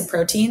plants and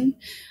protein,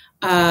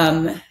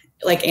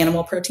 like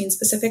animal protein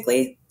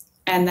specifically.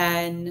 And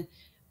then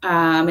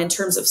in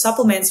terms of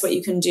supplements, what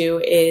you can do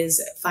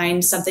is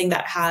find something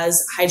that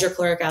has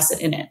hydrochloric acid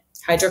in it.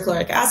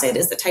 Hydrochloric acid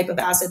is the type of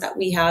acid that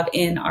we have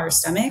in our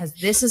stomach.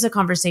 This is a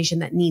conversation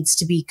that needs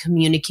to be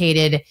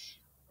communicated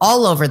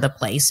all over the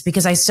place,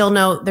 because I still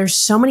know there's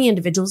so many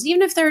individuals,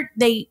 even if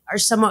they are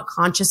somewhat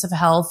conscious of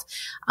health,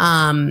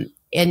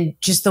 and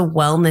just the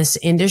wellness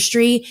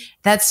industry,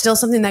 that's still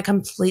something that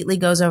completely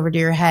goes over to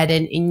your head.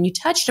 And you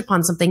touched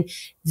upon something.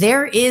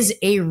 There is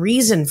a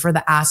reason for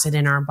the acid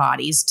in our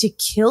bodies to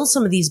kill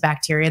some of these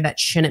bacteria that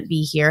shouldn't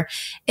be here.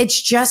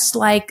 It's just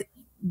like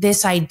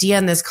this idea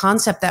and this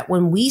concept that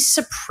when we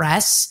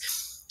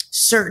suppress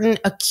certain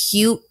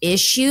acute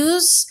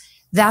issues,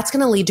 that's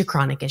going to lead to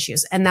chronic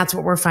issues. And that's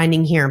what we're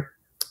finding here.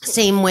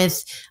 Same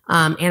with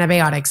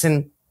antibiotics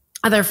and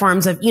other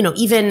forms of,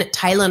 even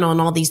Tylenol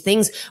and all these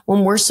things,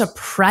 when we're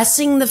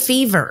suppressing the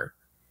fever.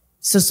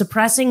 So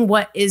suppressing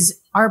what is,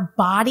 our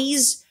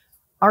bodies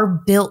are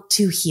built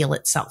to heal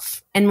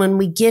itself. And when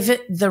we give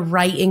it the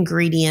right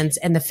ingredients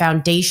and the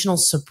foundational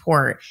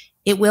support,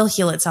 it will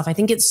heal itself. I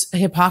think it's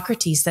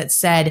Hippocrates that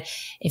said,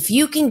 if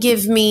you can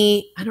give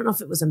me, I don't know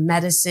if it was a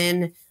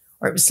medicine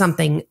or it was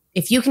something,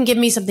 if you can give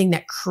me something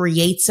that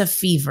creates a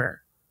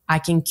fever, I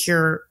can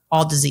cure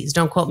all disease.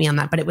 Don't quote me on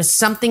that, but it was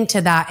something to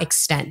that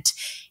extent.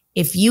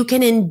 If you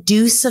can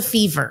induce a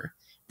fever,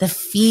 the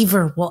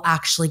fever will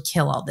actually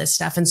kill all this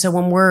stuff. And so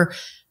when we're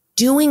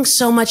doing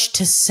so much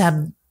to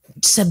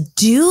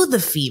subdue the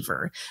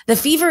fever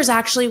is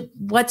actually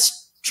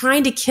what's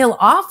trying to kill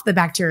off the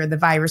bacteria, the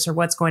virus, or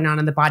what's going on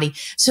in the body.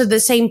 So the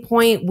same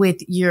point with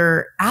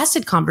your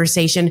acid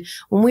conversation,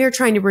 when we are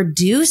trying to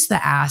reduce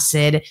the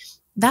acid,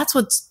 that's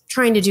what's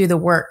trying to do the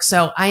work.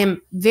 So I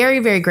am very,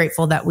 very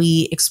grateful that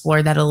we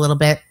explored that a little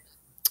bit.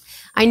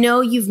 I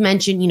know you've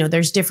mentioned,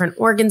 there's different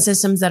organ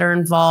systems that are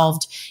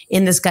involved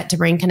in this gut to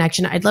brain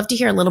connection. I'd love to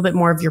hear a little bit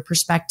more of your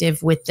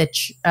perspective with the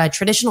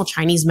traditional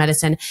Chinese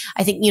medicine.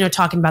 I think,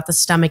 talking about the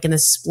stomach and the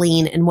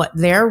spleen and what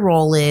their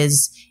role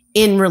is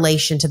in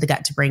relation to the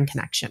gut to brain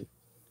connection.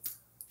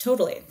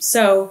 Totally.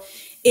 So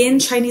in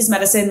Chinese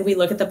medicine, we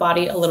look at the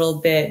body a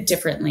little bit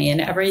differently, and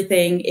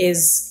everything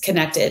is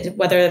connected,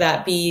 whether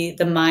that be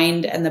the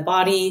mind and the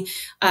body,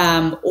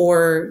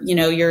 or,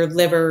 your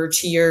liver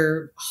to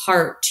your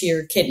heart to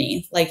your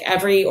kidney. Like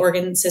every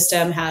organ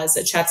system has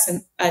a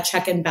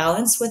check and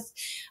balance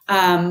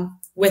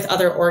with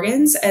other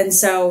organs. And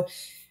so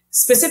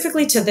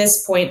specifically to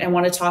this point, I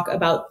want to talk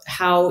about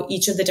how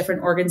each of the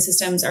different organ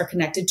systems are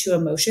connected to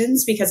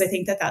emotions, because I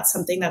think that that's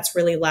something that's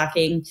really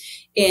lacking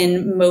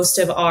in most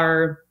of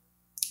our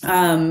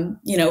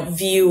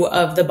view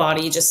of the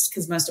body, just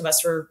because most of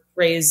us were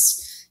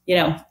raised,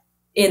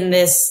 in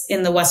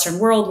the Western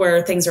world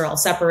where things are all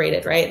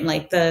separated, right? And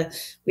like the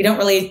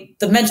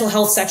mental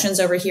health section's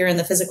over here and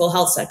the physical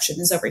health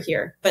section is over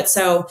here. But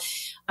so,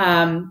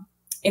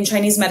 in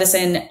Chinese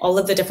medicine, all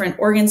of the different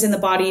organs in the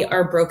body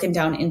are broken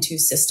down into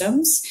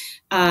systems.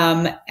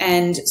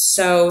 And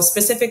so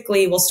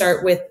specifically, we'll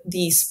start with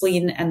the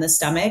spleen and the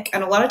stomach.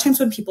 And a lot of times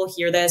when people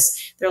hear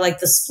this, they're like,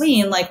 the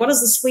spleen, like, what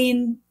does the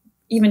spleen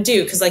even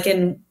do? Because like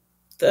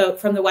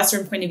from the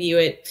Western point of view,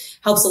 it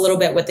helps a little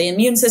bit with the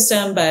immune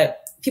system, but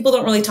people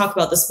don't really talk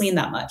about the spleen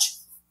that much.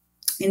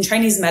 In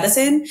Chinese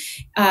medicine,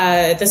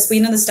 the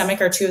spleen and the stomach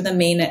are two of the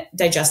main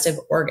digestive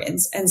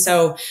organs. And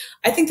so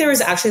I think there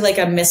was actually like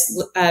a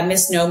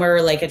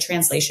misnomer, like a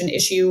translation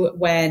issue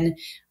when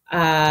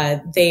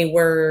they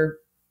were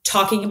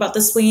talking about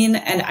the spleen.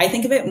 And I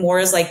think of it more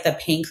as like the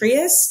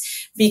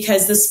pancreas,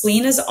 because the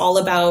spleen is all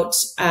about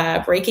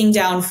breaking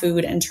down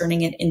food and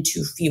turning it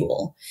into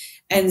fuel.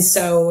 And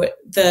so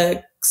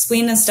the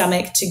spleen and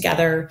stomach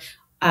together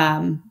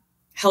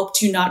help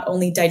to not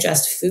only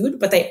digest food,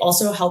 but they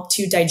also help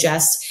to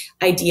digest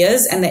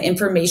ideas and the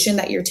information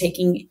that you're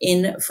taking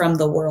in from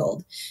the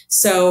world.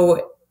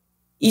 So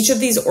each of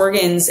these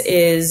organs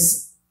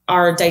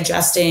are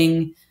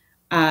digesting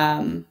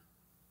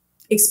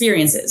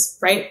experiences,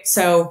 right?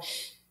 So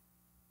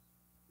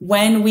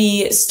when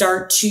we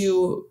start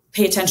to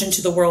pay attention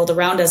to the world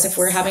around us, if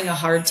we're having a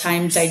hard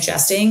time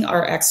digesting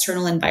our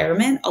external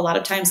environment, a lot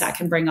of times that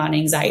can bring on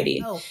anxiety.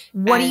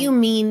 What do you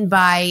mean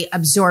by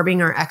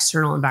absorbing our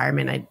external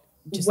environment?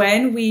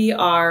 when we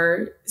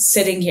are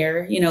sitting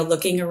here, you know,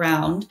 looking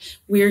around,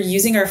 we're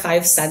using our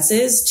five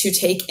senses to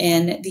take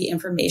in the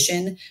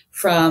information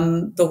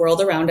from the world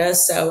around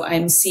us. So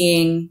I'm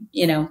seeing,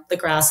 you know, the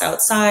grass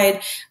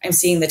outside. I'm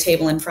seeing the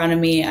table in front of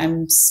me.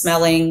 I'm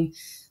smelling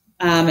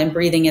and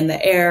breathing in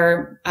the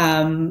air.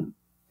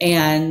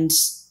 And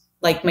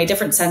like my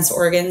different sense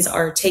organs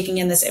are taking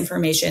in this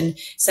information,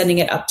 sending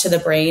it up to the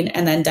brain,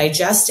 and then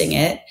digesting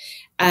it.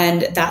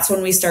 And that's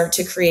when we start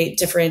to create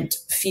different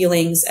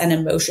feelings and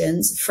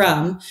emotions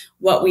from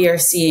what we are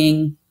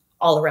seeing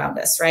all around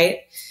us, right?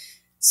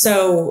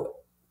 So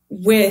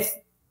when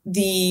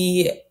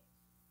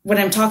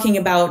I'm talking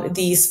about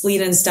the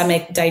spleen and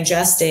stomach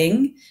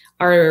digesting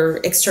our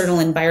external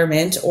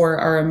environment or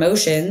our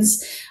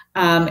emotions,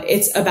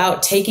 it's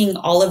about taking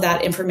all of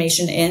that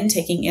information in,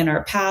 taking in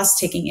our past,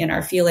 taking in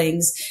our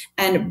feelings,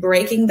 and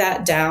breaking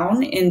that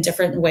down in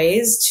different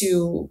ways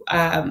to,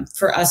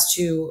 for us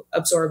to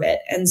absorb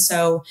it. And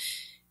so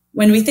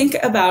when we think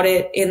about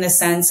it in the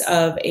sense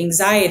of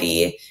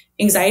anxiety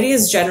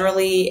is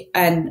generally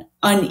an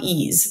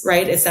unease,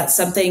 right? It's that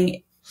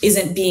something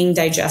isn't being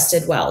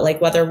digested well. Like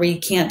whether we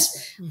can't,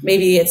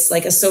 maybe it's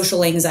like a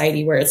social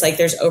anxiety where it's like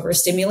there's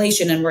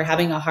overstimulation and we're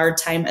having a hard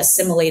time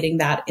assimilating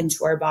that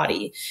into our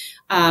body.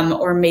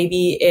 Or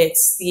maybe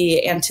it's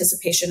the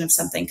anticipation of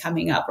something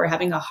coming up. We're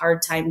having a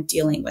hard time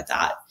dealing with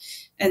that.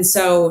 And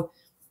so,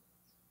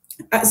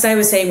 as I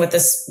was saying with the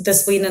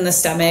spleen and the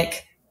stomach,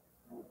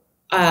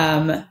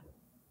 have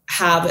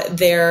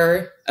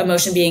their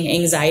emotion being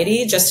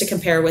anxiety. Just to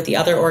compare with the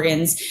other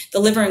organs, the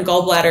liver and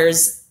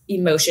gallbladder's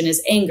emotion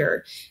is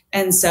anger.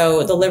 And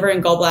so the liver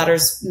and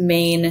gallbladder's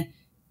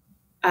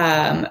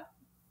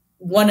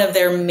one of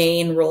their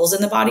main roles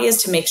in the body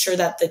is to make sure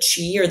that the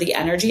chi or the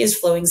energy is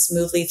flowing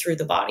smoothly through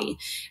the body.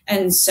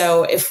 And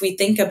so if we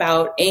think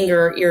about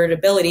anger,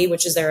 irritability,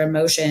 which is their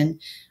emotion,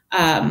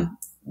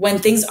 when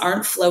things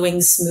aren't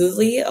flowing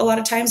smoothly, a lot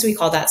of times we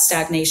call that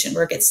stagnation,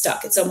 where it gets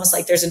stuck. It's almost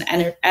like there's an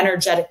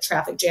energetic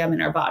traffic jam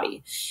in our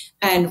body.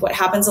 And what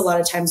happens a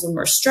lot of times when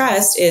we're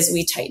stressed is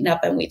we tighten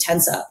up and we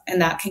tense up, and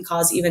that can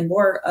cause even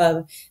more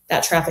of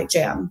that traffic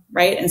jam,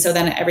 right? And so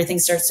then everything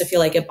starts to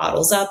feel like it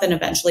bottles up, and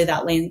eventually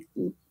that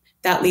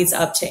leads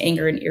up to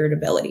anger and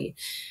irritability.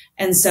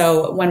 And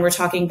so when we're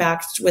talking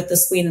back with the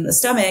spleen and the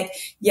stomach,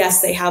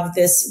 yes, they have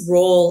this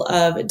role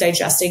of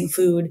digesting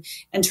food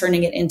and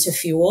turning it into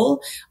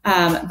fuel.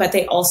 But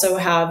they also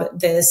have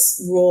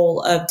this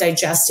role of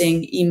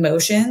digesting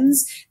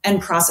emotions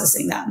and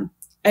processing them.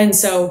 And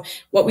so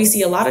what we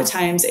see a lot of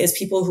times is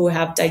people who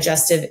have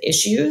digestive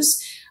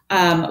issues,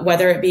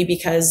 whether it be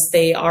because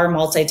they are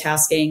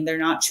multitasking, they're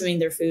not chewing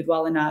their food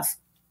well enough.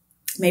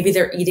 Maybe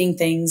they're eating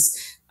things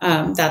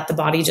that the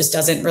body just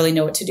doesn't really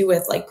know what to do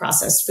with, like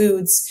processed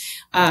foods.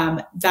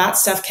 That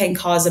stuff can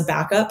cause a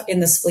backup in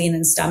the spleen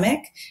and stomach,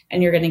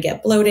 and you're going to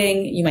get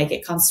bloating. You might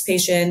get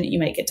constipation. You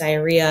might get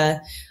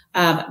diarrhea.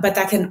 But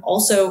that can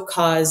also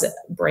cause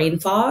brain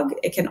fog.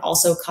 It can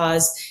also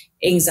cause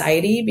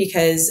anxiety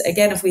because,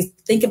 again, if we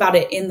think about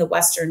it in the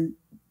Western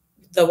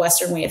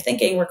way of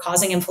thinking, we're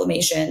causing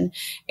inflammation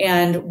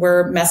and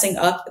we're messing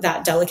up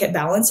that delicate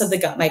balance of the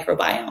gut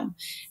microbiome.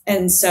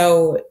 And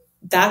so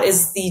that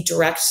is the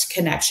direct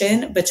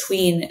connection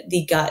between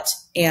the gut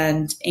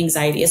and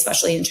anxiety,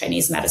 especially in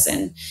Chinese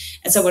medicine.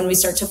 And so when we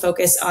start to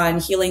focus on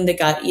healing the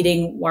gut,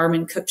 eating warm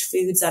and cooked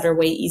foods that are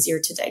way easier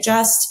to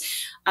digest,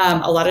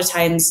 a lot of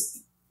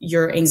times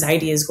your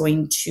anxiety is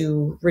going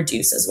to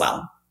reduce as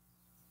well.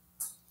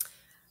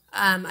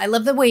 I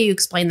love the way you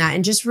explain that,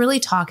 and just really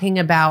talking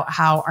about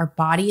how our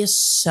body is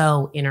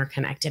so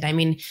interconnected. I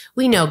mean,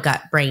 we know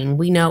gut brain,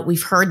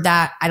 we've heard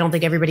that. I don't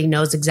think everybody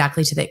knows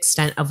exactly to the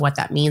extent of what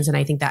that means. And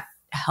I think that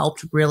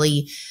helped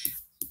really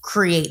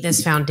create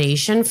this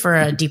foundation for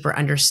a deeper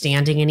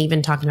understanding, and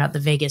even talking about the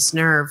vagus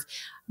nerve.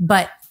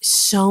 But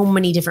so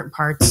many different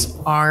parts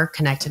are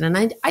connected.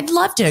 And I'd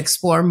love to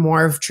explore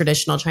more of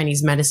traditional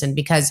Chinese medicine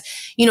because,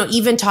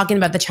 even talking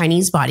about the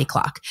Chinese body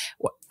clock,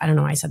 I don't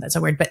know why I said that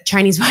so weird, but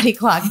Chinese body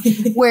clock,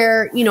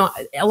 where,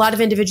 a lot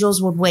of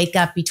individuals would wake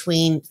up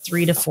between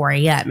 3 to 4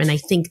 a.m. And I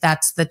think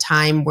that's the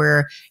time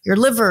where your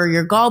liver,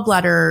 your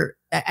gallbladder,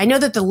 I know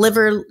that the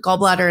liver,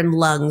 gallbladder, and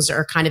lungs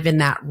are kind of in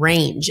that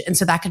range. And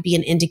so that could be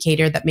an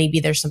indicator that maybe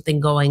there's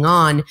something going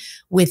on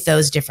with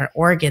those different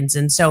organs.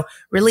 And so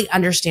really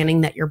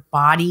understanding that your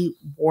body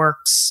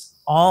works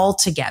all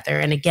together.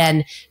 And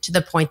again, to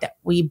the point that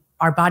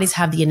our bodies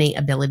have the innate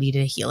ability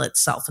to heal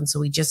itself. And so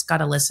we just got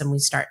to listen. We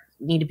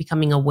need to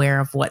becoming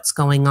aware of what's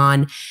going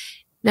on.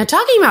 Now,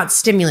 talking about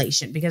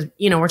stimulation, because,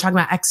 we're talking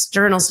about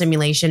external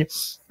stimulation,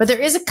 but there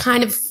is a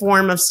kind of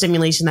form of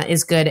stimulation that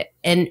is good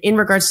in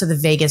regards to the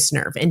vagus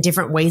nerve, and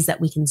different ways that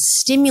we can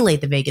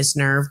stimulate the vagus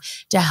nerve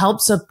to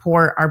help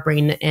support our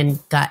brain and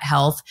gut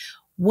health.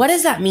 What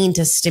does that mean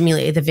to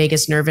stimulate the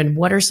vagus nerve, and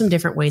what are some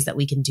different ways that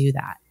we can do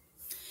that?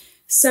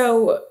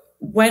 So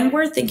when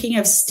we're thinking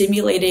of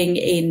stimulating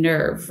a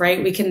nerve,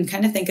 right, we can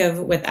kind of think of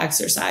with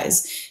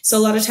exercise. So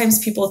a lot of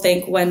times people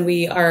think when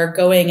we are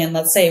going and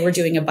let's say we're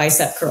doing a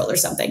bicep curl or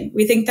something,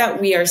 we think that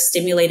we are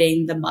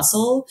stimulating the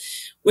muscle,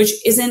 which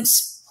isn't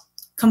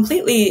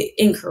completely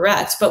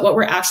incorrect. But what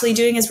we're actually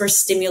doing is we're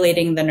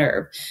stimulating the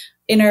nerve.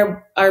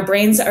 Our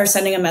brains are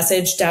sending a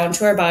message down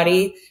to our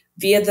body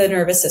via the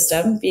nervous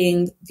system,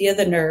 being via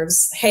the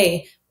nerves.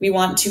 Hey, we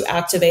want to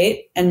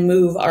activate and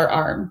move our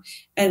arm.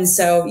 And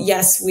so,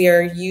 yes, we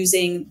are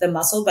using the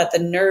muscle, but the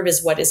nerve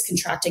is what is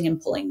contracting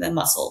and pulling the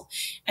muscle.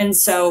 And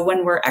so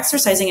when we're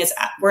exercising,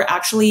 we're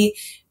actually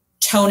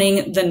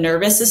toning the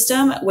nervous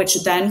system,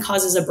 which then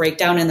causes a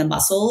breakdown in the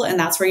muscle. And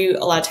that's where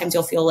a lot of times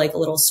you'll feel like a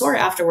little sore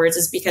afterwards,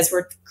 is because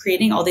we're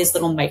creating all these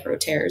little micro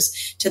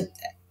tears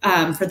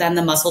for then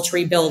the muscle to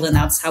rebuild. And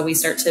that's how we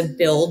start to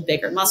build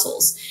bigger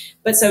muscles.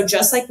 But so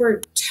just like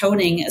we're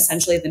toning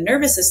essentially the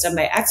nervous system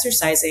by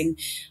exercising,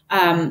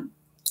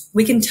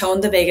 we can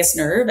tone the vagus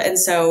nerve. And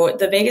so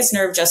the vagus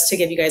nerve, just to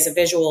give you guys a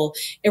visual,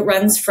 it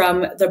runs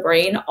from the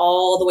brain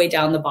all the way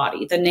down the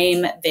body. The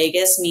name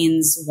vagus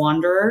means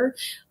wanderer,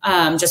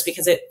 just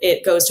because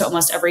it goes to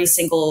almost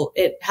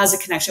it has a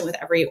connection with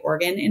every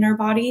organ in our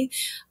body.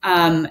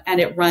 And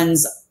it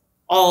runs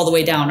all the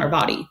way down our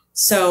body.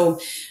 So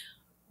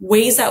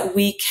ways that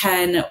we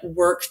can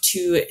work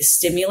to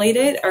stimulate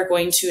it are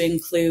going to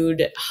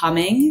include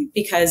humming,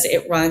 because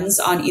it runs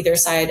on either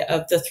side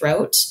of the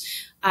throat.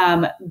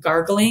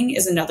 Gargling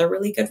is another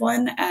really good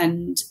one.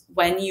 And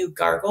when you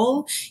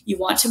gargle, you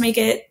want to make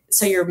it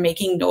so you're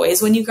making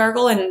noise when you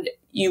gargle, and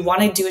you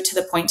want to do it to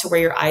the point to where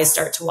your eyes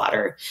start to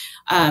water.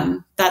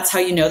 That's how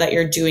you know that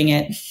you're doing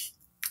it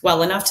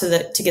well enough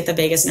to get the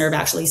vagus nerve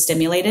actually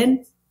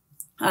stimulated.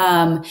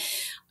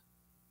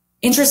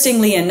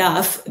 Interestingly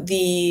enough,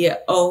 the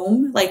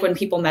Om, like when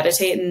people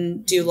meditate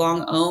and do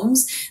long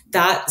Oms,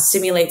 that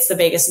stimulates the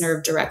vagus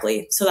nerve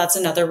directly. So that's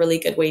another really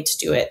good way to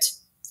do it.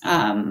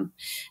 And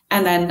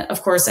then,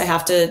 of course, I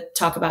have to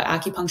talk about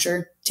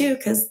acupuncture too,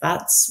 because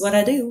that's what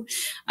I do.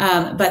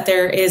 But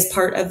there is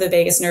part of the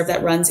vagus nerve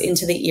that runs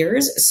into the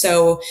ears.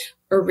 So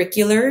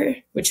auricular,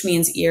 which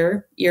means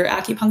ear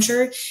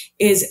acupuncture,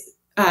 is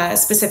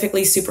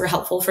specifically super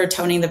helpful for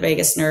toning the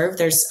vagus nerve.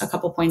 There's a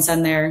couple points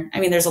on there.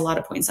 I mean, there's a lot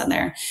of points on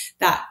there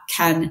that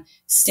can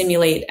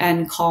stimulate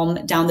and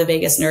calm down the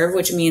vagus nerve,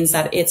 which means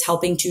that it's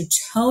helping to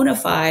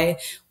tonify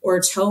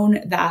or tone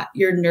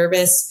your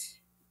nervous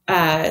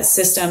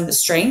system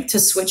strength to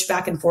switch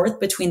back and forth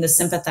between the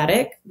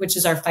sympathetic, which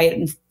is our fight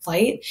and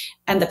flight,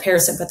 and the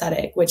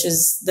parasympathetic, which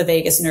is the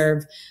vagus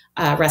nerve,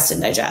 rest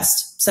and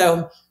digest.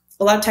 So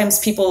a lot of times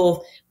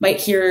people might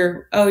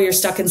hear, oh, you're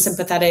stuck in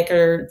sympathetic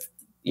or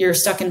you're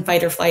stuck in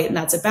fight or flight, and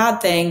that's a bad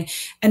thing.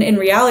 And in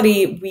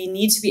reality, we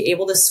need to be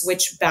able to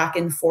switch back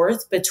and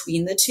forth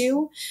between the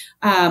two.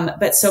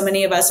 But so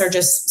many of us are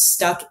just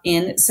stuck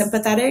in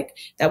sympathetic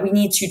that we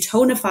need to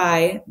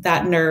tonify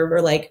that nerve,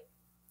 or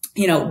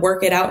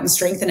work it out and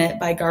strengthen it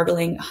by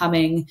gargling,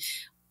 humming,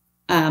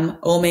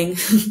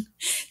 oming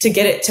to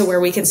get it to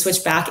where we can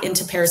switch back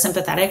into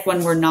parasympathetic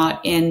when we're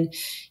not in,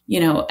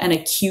 an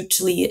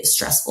acutely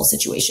stressful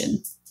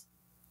situation.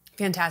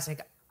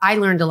 Fantastic. I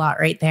learned a lot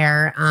right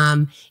there.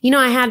 I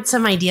had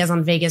some ideas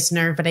on vagus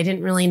nerve, but I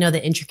didn't really know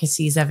the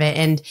intricacies of it.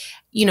 And,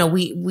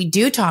 we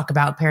do talk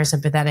about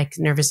parasympathetic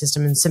nervous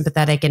system and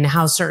sympathetic, and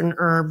how certain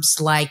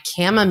herbs like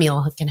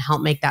chamomile can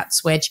help make that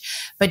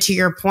switch. But to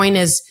your point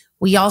is,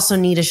 we also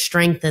need to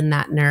strengthen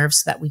that nerve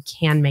so that we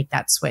can make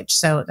that switch.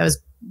 So that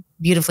was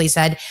beautifully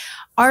said.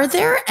 Are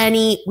there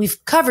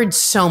we've covered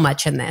so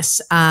much in this.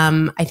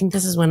 I think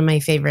this is one of my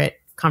favorite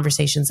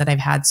conversations that I've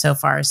had so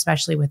far,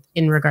 especially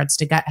in regards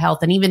to gut health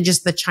and even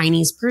just the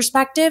Chinese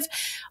perspective.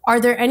 Are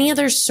there any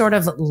other sort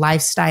of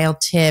lifestyle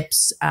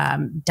tips,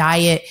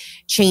 diet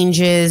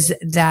changes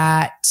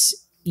that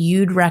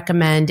you'd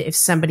recommend if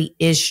somebody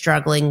is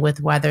struggling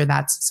with whether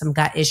that's some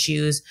gut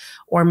issues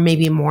or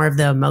maybe more of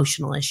the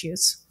emotional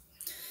issues?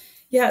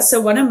 Yeah.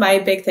 So one of my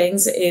big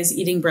things is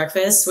eating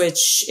breakfast,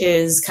 which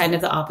is kind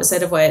of the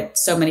opposite of what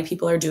so many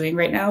people are doing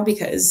right now,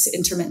 because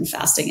intermittent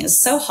fasting is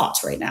so hot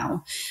right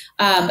now.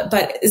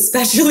 But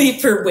especially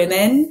for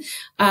women,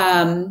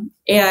 and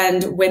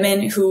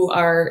women who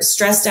are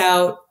stressed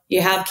out,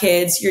 you have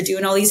kids, you're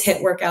doing all these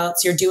HIIT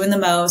workouts, you're doing the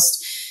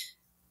most.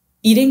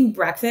 Eating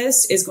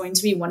breakfast is going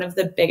to be one of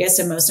the biggest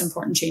and most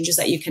important changes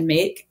that you can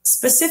make,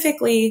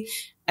 specifically,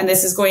 and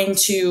this is going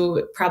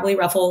to probably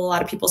ruffle a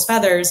lot of people's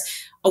feathers,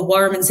 a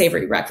warm and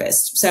savory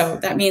breakfast. So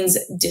that means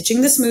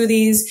ditching the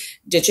smoothies,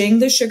 ditching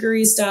the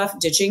sugary stuff,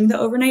 ditching the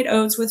overnight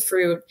oats with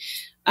fruit.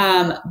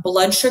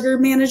 Blood sugar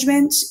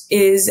management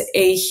is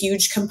a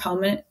huge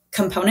component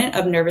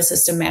of nervous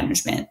system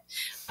management.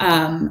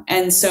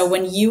 And so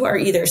when you are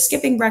either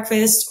skipping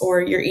breakfast or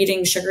you're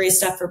eating sugary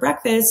stuff for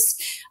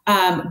breakfast,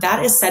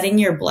 that is setting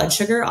your blood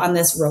sugar on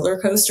this roller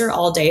coaster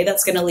all day.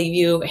 That's going to leave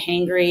you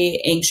hangry,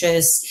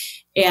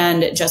 anxious,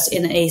 and just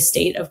in a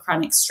state of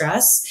chronic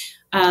stress.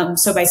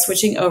 So by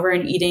switching over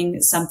and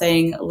eating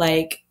something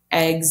like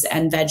eggs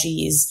and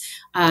veggies,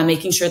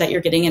 making sure that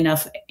you're getting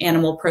enough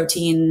animal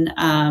protein,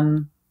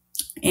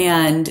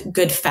 and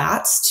good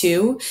fats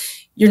too,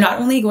 you're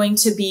not only going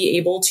to be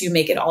able to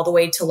make it all the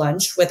way to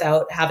lunch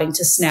without having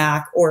to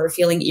snack or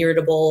feeling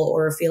irritable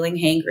or feeling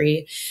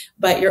hangry,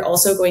 but you're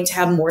also going to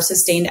have more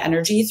sustained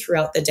energy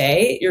throughout the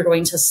day. You're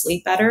going to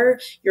sleep better.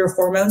 Your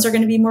hormones are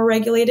going to be more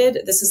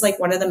regulated. This is like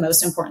one of the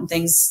most important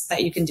things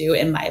that you can do,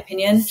 in my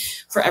opinion,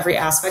 for every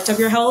aspect of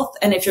your health.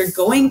 And if you're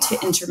going to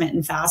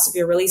intermittent fast, if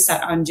you're really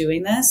set on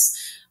doing this,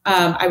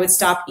 I would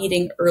stop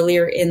eating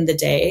earlier in the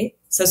day.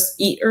 So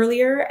eat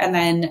earlier and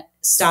then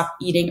stop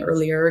eating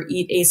earlier,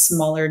 eat a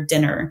smaller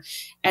dinner.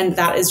 And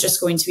that is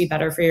just going to be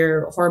better for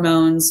your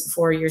hormones,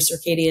 for your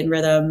circadian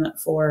rhythm,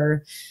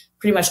 for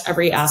pretty much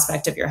every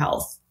aspect of your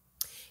health.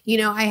 You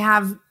know, I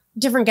have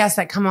different guests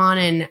that come on,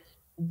 and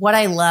what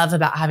I love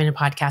about having a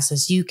podcast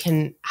is you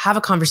can have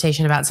a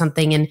conversation about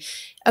something and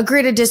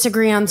agree to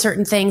disagree on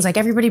certain things. Like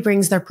everybody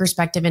brings their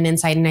perspective and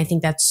insight. And I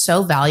think that's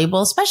so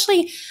valuable,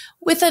 especially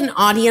with an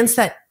audience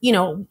that, you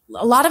know,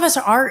 a lot of us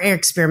are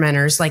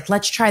experimenters. Like,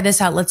 let's try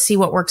this out. Let's see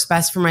what works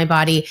best for my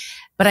body.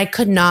 But I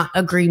could not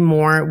agree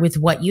more with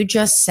what you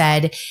just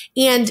said.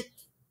 And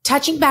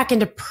touching back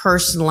into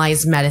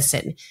personalized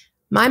medicine,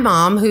 my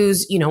mom,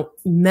 who's, you know,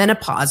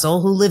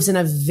 menopausal, who lives in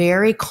a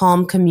very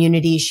calm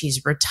community.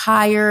 She's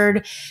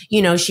retired.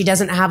 You know, she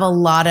doesn't have a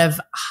lot of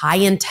high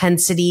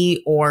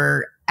intensity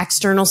or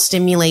external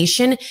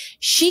stimulation.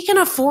 She can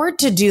afford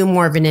to do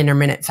more of an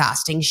intermittent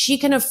fasting. She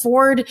can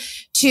afford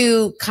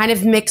to kind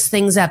of mix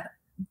things up.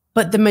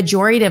 But the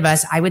majority of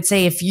us, I would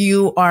say, if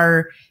you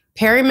are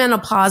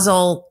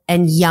perimenopausal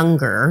and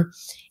younger,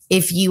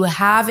 if you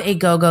have a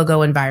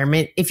go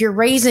environment, if you're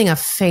raising a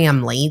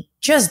family,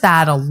 just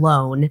that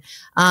alone,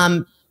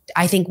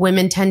 I think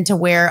women tend to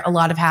wear a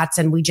lot of hats,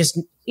 and we just,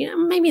 you know,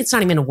 maybe it's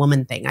not even a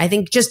woman thing. I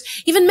think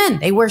just even men,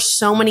 they wear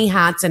so many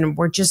hats, and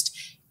we're just,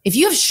 if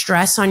you have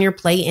stress on your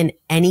plate in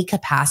any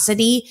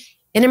capacity,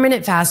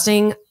 intermittent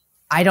fasting,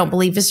 I don't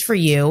believe is for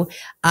you.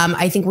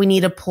 I think we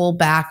need to pull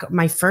back.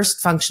 My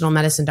first functional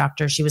medicine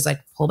doctor, she was like,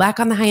 pull back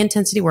on the high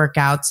intensity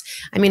workouts.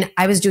 I mean,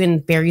 I was doing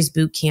Barry's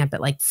boot camp at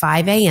like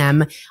 5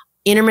 a.m.,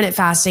 intermittent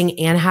fasting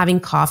and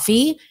having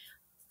coffee.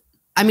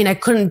 I mean, I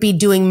couldn't be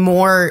doing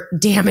more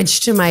damage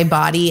to my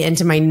body and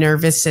to my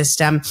nervous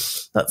system,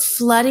 but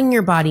flooding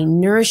your body,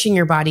 nourishing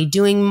your body,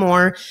 doing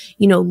more,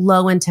 you know,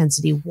 low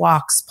intensity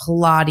walks,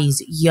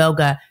 Pilates,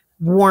 yoga,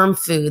 warm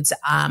foods.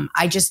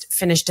 I just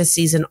finished a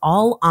season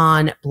all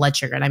on blood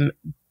sugar, and I'm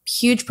a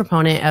huge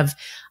proponent of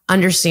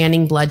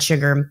understanding blood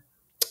sugar.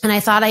 And I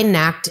thought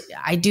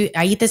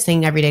I eat this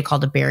thing every day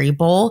called a berry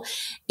bowl.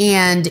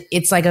 And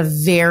it's like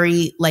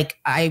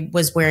I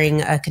was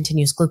wearing a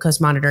continuous glucose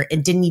monitor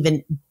and didn't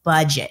even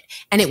budget.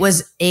 And it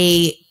was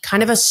a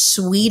kind of a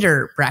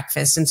sweeter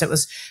breakfast. And so it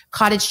was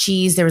cottage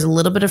cheese. There was a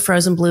little bit of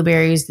frozen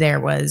blueberries.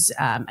 There was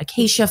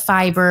acacia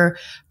fiber,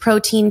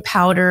 protein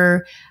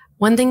powder.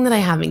 One thing that I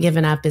haven't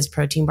given up is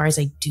protein bars.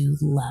 I do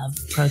love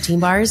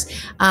protein bars.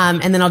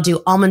 And then I'll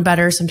do almond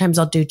butter. Sometimes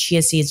I'll do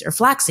chia seeds or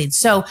flax seeds.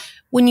 So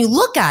when you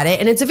look at it,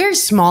 and it's a very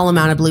small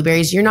amount of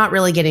blueberries, you're not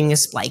really getting a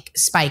spike.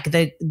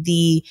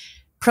 The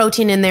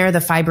protein in there,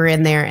 the fiber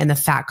in there, and the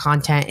fat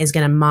content is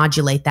going to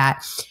modulate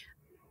that.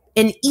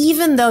 And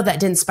even though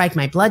that didn't spike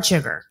my blood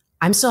sugar,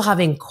 I'm still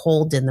having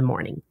cold in the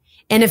morning.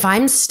 And if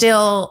I'm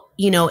still,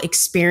 you know,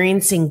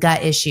 experiencing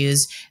gut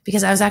issues,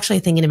 because I was actually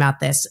thinking about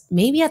this,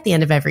 maybe at the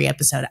end of every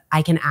episode,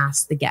 I can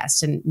ask the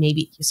guest, and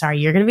maybe, sorry,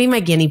 you're going to be my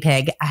guinea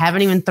pig. I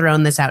haven't even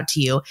thrown this out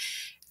to you,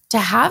 to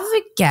have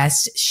a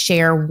guest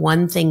share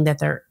one thing that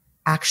they're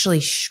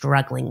actually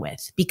struggling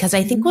with. Because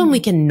I think when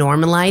we can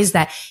normalize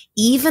that,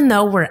 even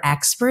though we're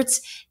experts,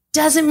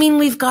 doesn't mean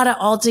we've got it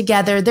all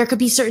together. There could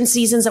be certain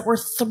seasons that we're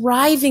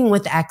thriving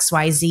with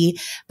XYZ,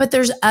 but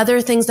there's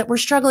other things that we're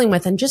struggling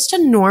with, and just to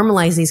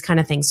normalize these kind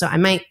of things. So I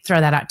might throw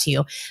that out to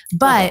you.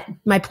 But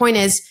my point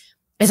is,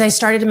 as I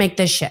started to make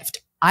this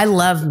shift, I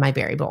love my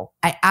berry bowl.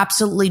 I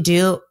absolutely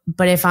do.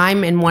 But if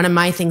I'm in one of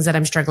my things that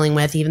I'm struggling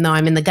with, even though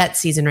I'm in the gut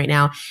season right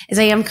now, is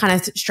I am kind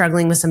of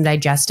struggling with some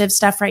digestive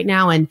stuff right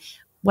now. And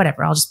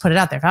whatever, I'll just put it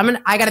out there.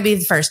 I got to be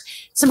the first.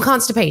 Some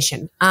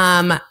constipation.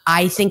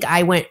 I think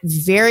I went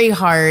very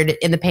hard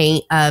in the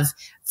paint of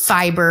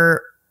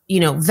fiber, you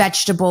know,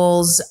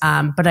 vegetables,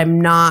 but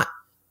I'm not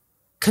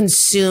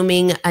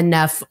consuming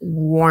enough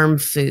warm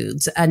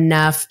foods,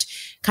 enough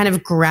kind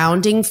of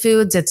grounding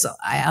foods.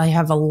 I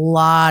have a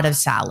lot of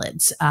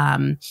salads.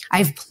 I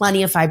have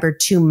plenty of fiber,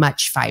 too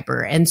much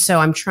fiber. And so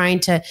I'm trying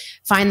to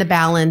find the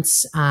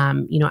balance,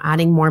 you know,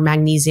 adding more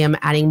magnesium,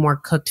 adding more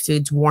cooked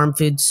foods, warm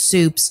foods,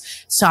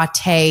 soups,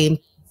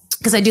 saute,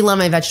 because I do love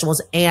my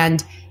vegetables,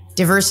 and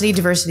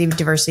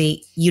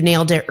diversity. You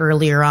nailed it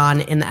earlier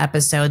on in the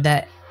episode,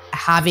 that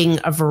having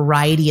a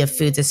variety of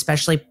foods,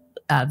 especially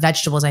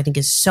vegetables, I think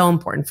is so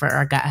important for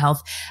our gut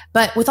health.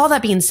 But with all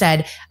that being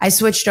said, I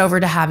switched over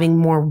to having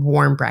more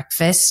warm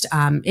breakfast.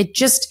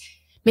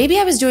 Maybe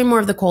I was doing more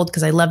of the cold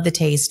because I love the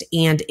taste,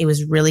 and it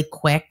was really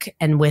quick.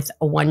 And with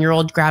a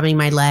 1-year-old grabbing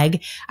my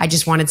leg, I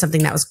just wanted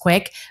something that was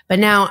quick. But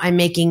now I'm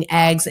making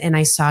eggs, and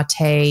I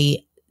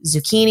saute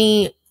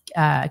zucchini,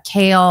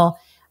 kale.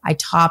 I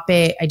top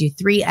it. I do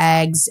 3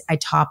 eggs. I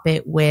top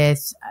it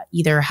with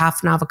either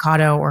half an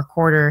avocado or a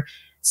quarter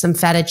some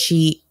feta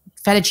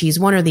cheese,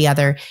 one or the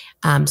other,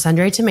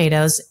 sun-dried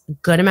tomatoes,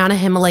 good amount of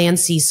Himalayan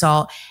sea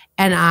salt.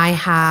 And I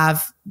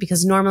have,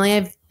 because normally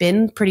I've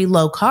been pretty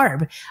low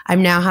carb,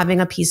 I'm now having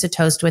a piece of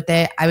toast with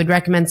it. I would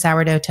recommend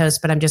sourdough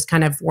toast, but I'm just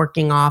kind of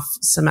working off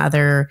some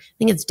other, I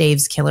think it's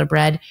Dave's Killer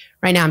Bread.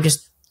 Right now I'm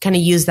just kind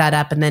of use that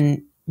up, and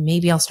then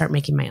maybe I'll start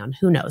making my own.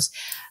 Who knows?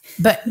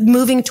 But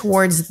moving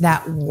towards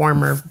that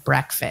warmer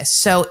breakfast.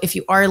 So if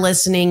you are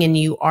listening and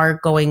you are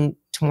going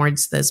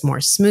towards those more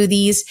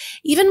smoothies,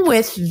 even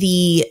with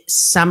the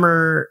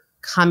summer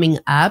coming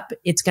up,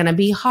 it's going to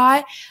be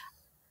hot.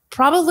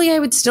 Probably I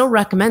would still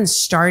recommend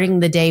starting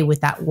the day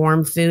with that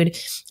warm food.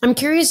 I'm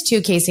curious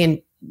too, Kacie,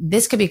 and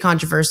this could be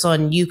controversial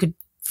and you could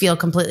feel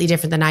completely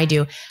different than I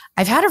do.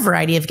 I've had a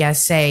variety of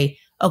guests say,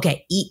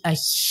 okay, eat a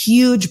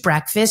huge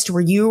breakfast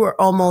where you are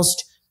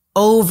almost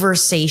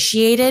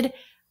oversatiated.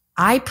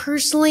 I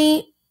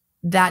personally,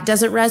 that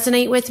doesn't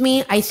resonate with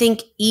me. I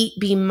think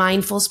be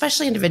mindful,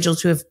 especially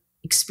individuals who have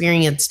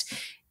experienced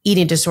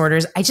eating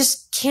disorders. I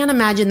just can't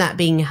imagine that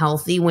being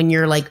healthy when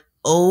you're like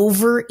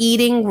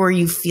overeating where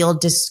you feel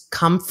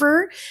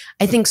discomfort.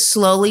 I think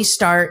slowly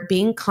start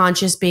being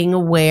conscious, being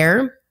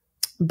aware,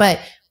 but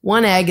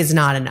 1 egg is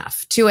not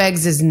enough. 2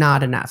 eggs is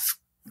not enough.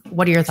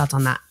 What are your thoughts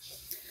on that?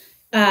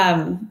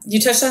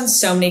 You touched on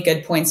so many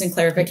good points and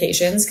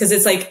clarifications, because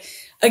it's like,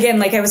 again,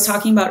 like I was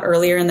talking about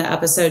earlier in the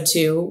episode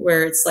too,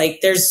 where it's like,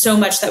 there's so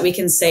much that we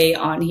can say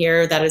on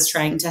here that is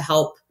trying to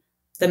help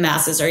the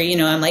masses, or,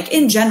 I'm like,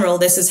 in general,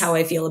 this is how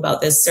I feel about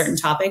this certain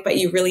topic, but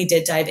you really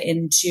did dive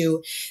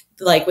into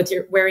like with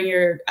your wearing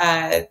your,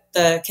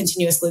 the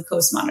continuous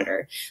glucose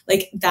monitor.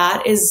 Like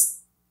that is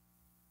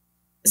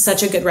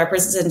such a good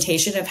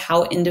representation of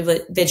how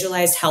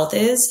individualized health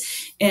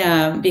is.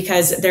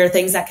 Because there are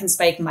things that can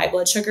spike my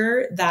blood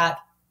sugar that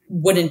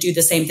wouldn't do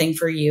the same thing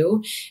for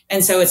you.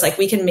 And so it's like,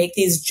 we can make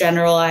these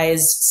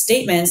generalized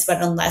statements,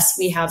 but unless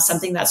we have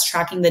something that's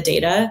tracking the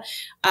data,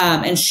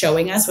 and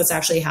showing us what's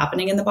actually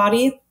happening in the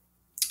body,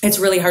 it's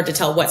really hard to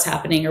tell what's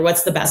happening or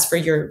what's the best for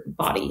your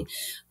body.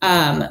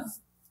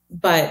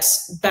 But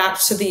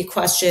back to the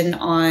question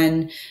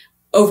on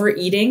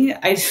overeating,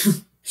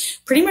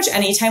 pretty much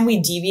anytime we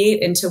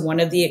deviate into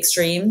one of the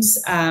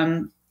extremes,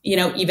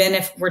 even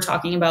if we're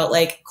talking about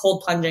like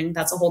cold plunging,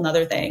 that's a whole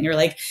nother thing, or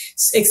like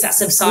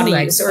excessive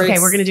sauna use. Or okay,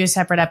 we're going to do a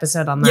separate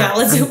episode on that. Yeah,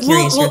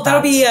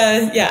 that'll be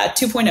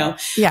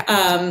 2.0.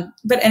 Yeah.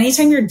 But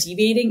anytime you're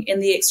deviating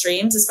in the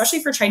extremes,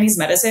 especially for Chinese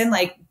medicine,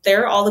 like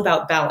they're all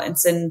about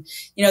balance. And,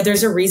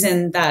 there's a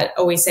reason that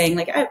always saying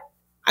like,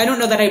 I don't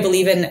know that I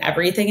believe in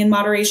everything in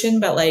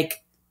moderation, but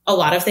like a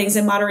lot of things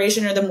in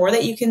moderation, or the more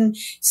that you can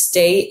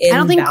stay in balance. I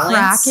don't think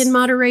crack in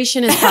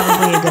moderation is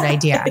probably a good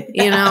idea.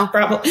 We'll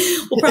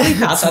probably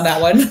pass on that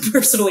one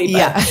personally.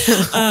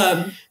 But,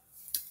 yeah.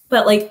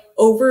 But like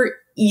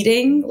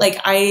overeating,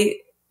 like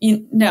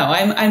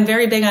I'm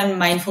very big on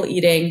mindful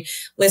eating,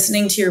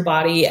 listening to your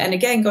body. And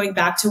again, going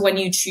back to when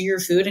you chew your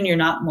food and you're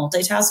not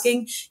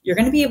multitasking, you're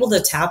going to be able to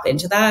tap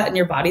into that, and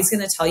your body's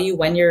going to tell you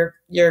when you're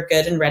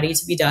good and ready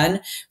to be done,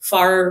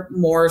 far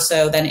more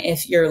so than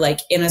if you're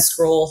like in a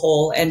scroll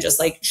hole and just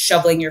like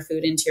shoveling your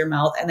food into your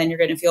mouth, and then you're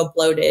going to feel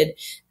bloated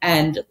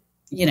and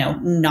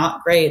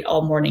not great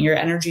all morning. Your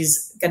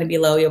energy's going to be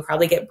low. You'll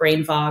probably get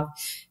brain fog.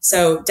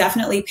 So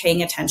definitely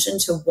paying attention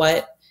to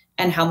what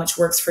and how much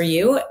works for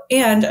you.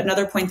 And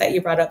another point that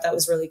you brought up that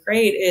was really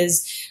great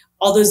is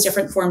all those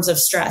different forms of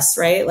stress,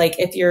 right? Like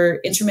if you're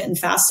intermittent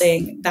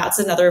fasting, that's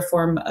another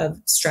form of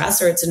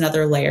stress, or it's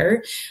another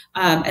layer.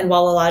 And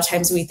while a lot of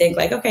times we think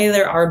like, okay,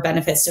 there are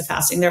benefits to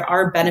fasting, there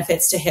are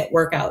benefits to HIIT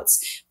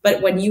workouts.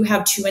 But when you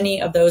have too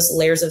many of those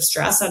layers of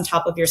stress on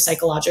top of your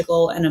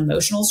psychological and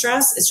emotional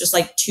stress, it's just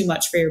like too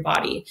much for your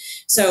body.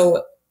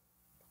 So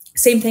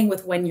same thing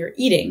with when you're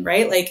eating,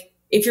 right? Like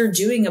if you're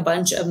doing a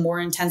bunch of more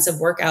intensive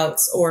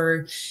workouts,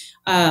 or,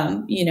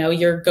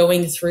 you're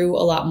going through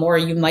a lot more,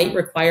 you might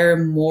require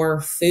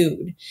more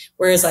food.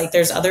 Whereas like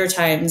there's other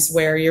times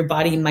where your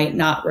body might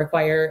not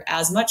require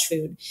as much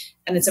food.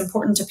 And it's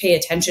important to pay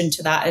attention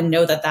to that and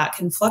know that that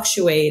can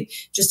fluctuate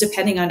just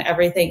depending on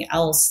everything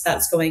else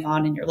that's going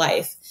on in your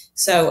life.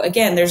 So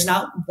again, there's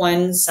not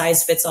one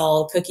size fits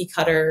all cookie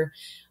cutter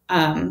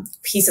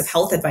piece of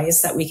health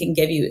advice that we can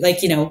give you. Like,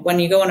 when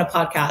you go on a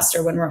podcast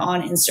or when we're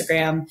on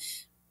Instagram,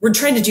 we're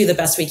trying to do the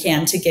best we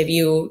can to give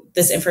you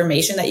this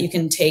information that you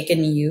can take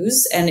and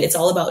use. And it's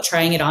all about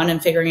trying it on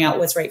and figuring out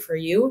what's right for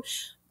you.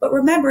 But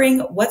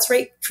remembering what's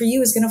right for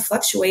you is going to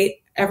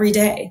fluctuate every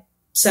day.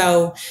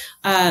 So,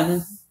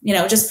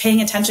 just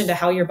paying attention to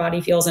how your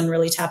body feels and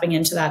really tapping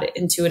into that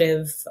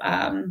intuitive,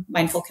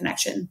 mindful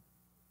connection.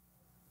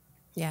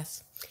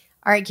 Yes.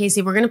 All right,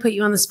 Kacie, we're going to put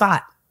you on the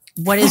spot.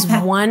 What is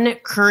one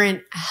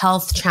current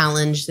health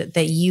challenge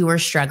that you are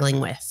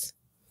struggling with?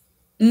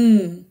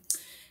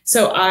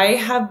 So I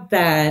have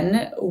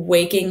been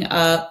waking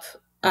up,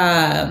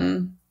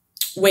 like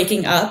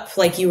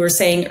you were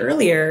saying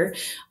earlier,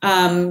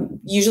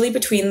 usually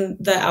between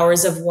the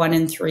hours of 1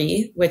 and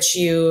 3, which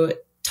you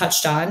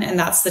touched on, and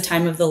that's the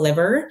time of the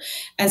liver.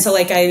 And so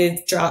like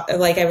I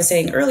was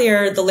saying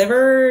earlier, the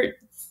liver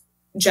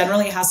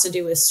generally has to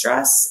do with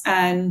stress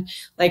and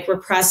like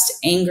repressed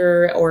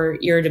anger or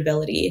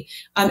irritability.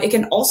 It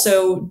can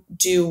also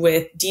do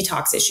with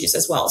detox issues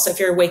as well. So if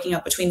you're waking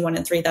up between 1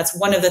 and 3, that's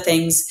one of the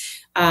things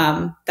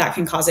that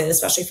can cause it,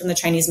 especially from the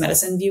Chinese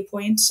medicine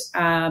viewpoint.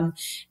 And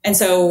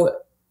so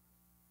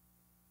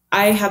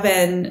I have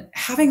been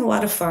having a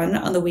lot of fun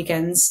on the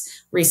weekends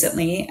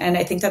recently, and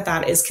I think that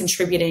that is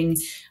contributing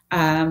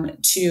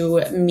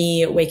to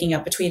me waking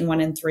up between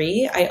 1 and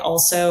 3. I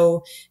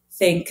also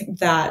think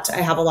that I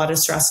have a lot of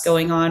stress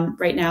going on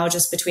right now,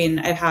 just between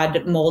I've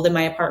had mold in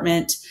my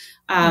apartment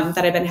that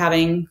I've been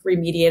having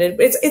remediated.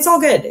 It's all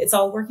good. It's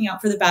all working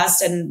out for the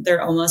best, and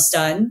they're almost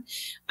done.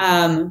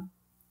 But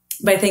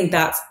I think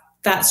that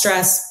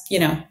stress,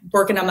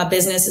 working on my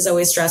business is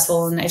always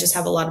stressful, and I just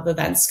have a lot of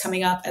events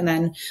coming up. And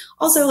then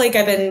also like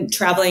I've been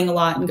traveling a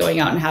lot and going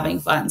out and having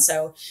fun.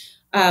 So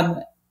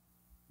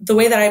the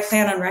way that I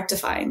plan on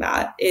rectifying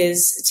that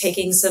is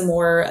taking some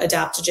more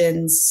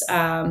adaptogens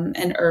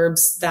and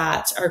herbs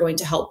that are going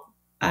to help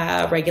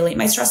regulate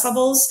my stress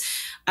levels.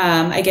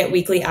 I get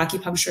weekly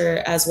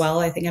acupuncture as well.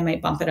 I think I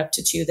might bump it up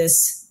to 2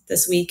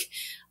 this week.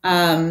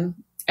 And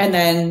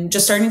then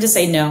just starting to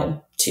say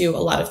no to a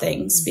lot of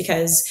things,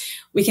 because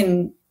it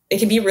can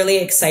be really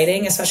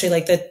exciting, especially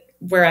like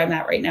where I'm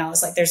at right now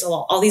is like, there's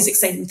all these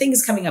exciting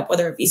things coming up,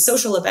 whether it be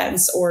social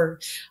events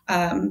or,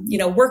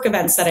 work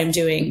events that I'm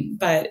doing.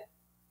 But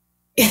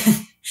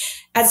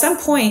at some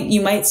point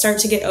you might start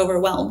to get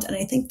overwhelmed. And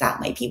I think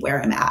that might be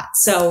where I'm at.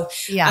 So,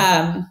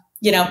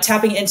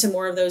 tapping into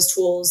more of those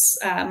tools,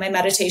 my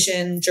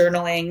meditation,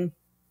 journaling,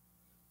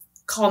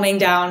 calming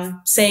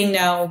down, saying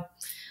no,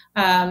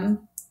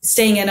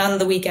 staying in on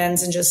the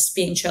weekends and just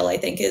being chill, I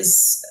think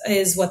is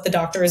what the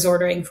doctor is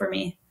ordering for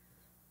me.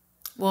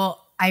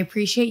 Well, I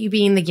appreciate you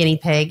being the guinea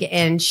pig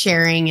and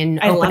sharing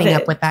and opening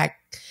up with that.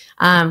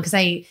 And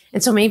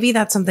so maybe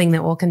that's something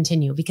that will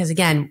continue, because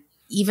again,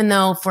 even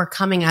though if we're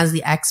coming as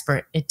the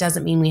expert, it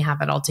doesn't mean we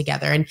have it all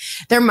together. And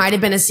there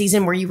might've been a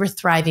season where you were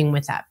thriving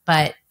with that,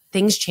 but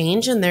things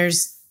change and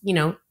there's,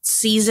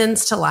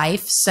 seasons to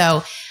life.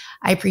 So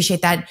I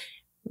appreciate that.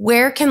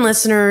 Where can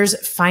listeners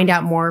find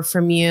out more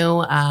from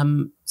you?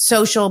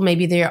 Social,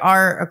 maybe they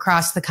are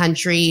across the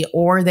country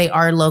or they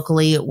are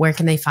locally. Where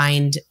can they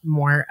find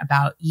more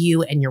about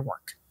you and your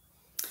work?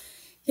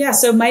 Yeah,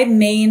 so my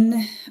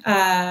main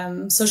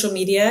social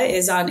media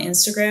is on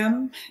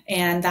Instagram,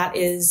 and that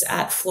is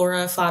at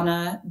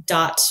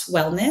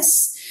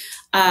florafauna.wellness.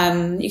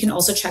 You can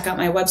also check out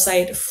my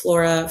website,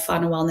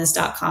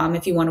 florafaunawellness.com,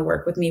 if you want to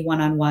work with me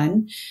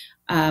one-on-one.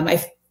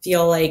 I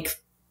feel like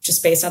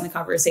just based on the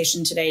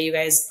conversation today, you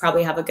guys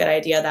probably have a good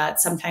idea that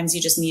sometimes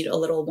you just need a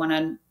little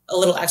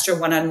extra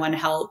one-on-one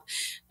help.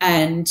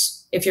 And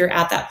if you're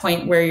at that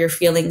point where you're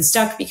feeling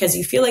stuck because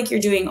you feel like you're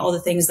doing all the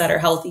things that are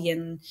healthy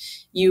and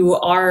you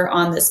are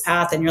on this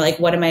path and you're like,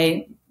 what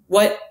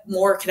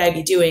more could I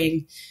be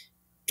doing?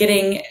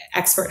 Getting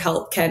expert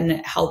help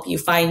can help you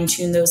fine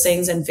tune those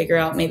things and figure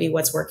out maybe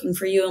what's working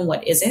for you and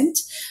what isn't.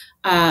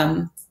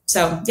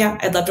 So yeah,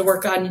 I'd love to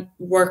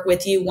work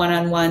with you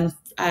one-on-one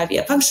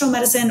via functional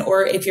medicine,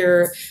 or if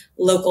you're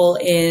local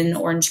in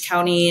Orange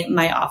County,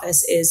 my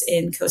office is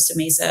in Costa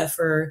Mesa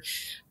for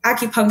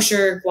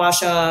acupuncture, gua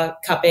sha,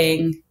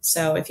 cupping.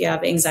 So if you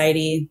have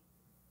anxiety,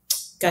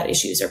 gut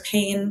issues, or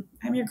pain,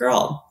 I'm your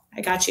girl.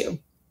 I got you.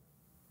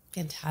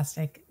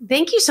 Fantastic.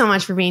 Thank you so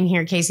much for being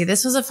here, Kacie.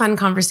 This was a fun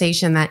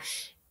conversation that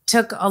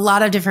took a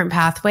lot of different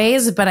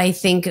pathways, but I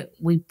think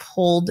we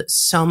pulled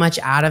so much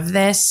out of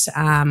this.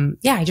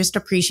 I just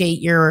appreciate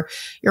your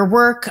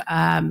work,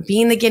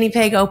 being the guinea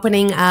pig,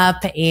 opening up,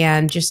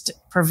 and just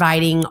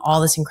providing all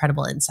this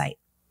incredible insight.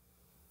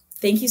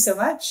 Thank you so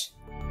much.